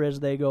get better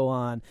as they go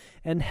on.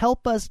 And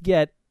help us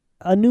get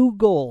a new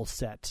goal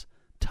set.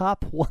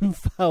 Top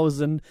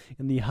 1,000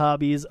 in the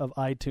hobbies of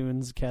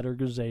iTunes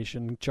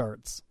categorization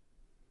charts.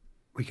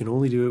 We can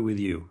only do it with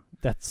you.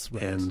 That's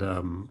right.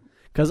 And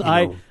because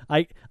I've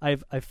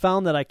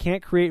found that I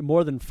can't create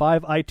more than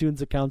 5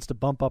 iTunes accounts to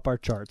bump up our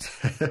charts.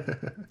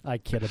 I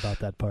kid about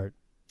that part.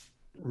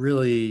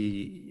 Really,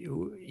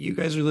 you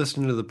guys are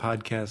listening to the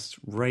podcast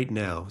right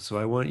now, so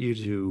I want you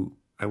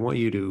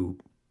to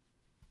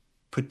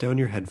put down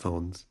your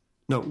headphones.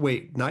 No,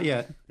 wait, not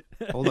yet.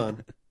 Hold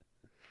on.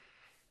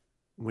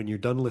 When you're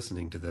done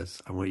listening to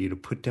this, I want you to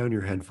put down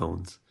your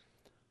headphones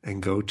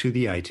and go to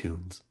the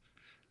iTunes,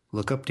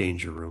 look up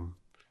Danger Room,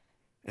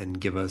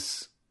 and give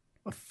us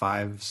a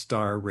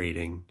 5-star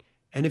rating.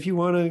 And if you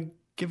want to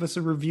give us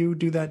a review,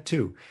 do that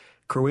too.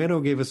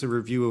 Croano gave us a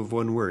review of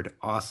one word,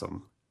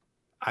 awesome.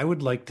 I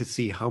would like to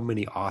see how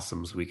many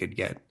awesomes we could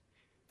get.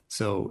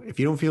 So if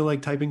you don't feel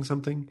like typing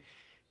something,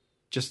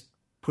 just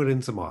put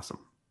in some awesome.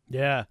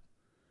 Yeah.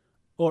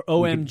 Or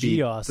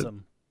OMG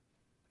awesome.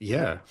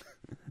 Yeah.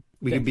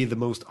 We could be the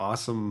most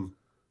awesome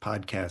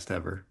podcast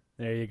ever.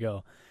 There you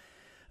go.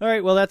 All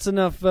right, well, that's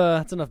enough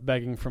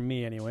begging from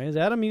me anyways.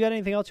 Adam, you got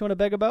anything else you want to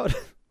beg about?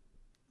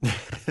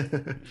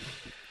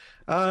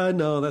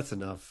 No, that's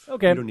enough.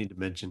 Okay. We don't need to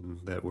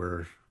mention that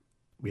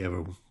we have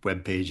a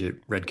webpage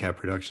at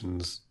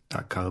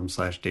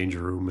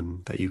redcapproductions.com/dangerroom,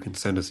 and that you can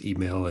send us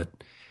email at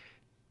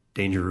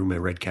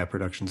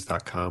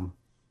dangerroom@redcapproductions.com.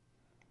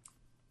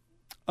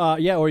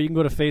 Yeah, or you can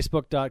go to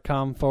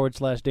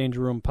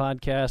facebook.com/dangerroom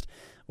podcast,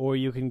 or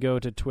you can go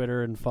to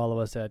Twitter and follow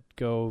us at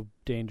Go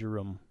Danger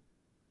Room.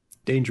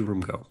 Danger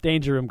Room Go.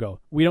 Danger Room Go.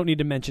 We don't need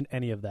to mention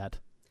any of that.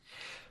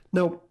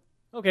 Nope.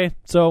 Okay,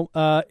 so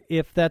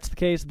if that's the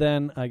case,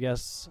 then I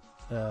guess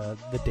the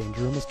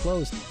Danger Room is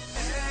closed.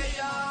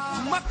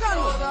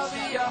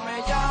 Todavía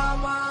me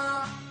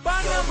llama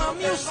Panama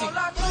Music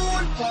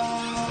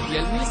y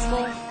el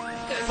mismo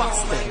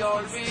Faster,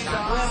 la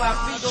nueva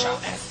ficha.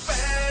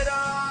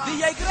 Espera,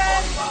 DJ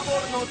Greg, por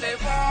favor no te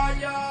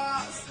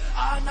vayas,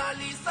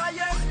 analiza y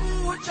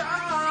escucha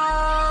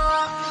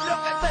lo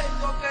que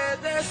tengo que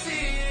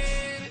decir.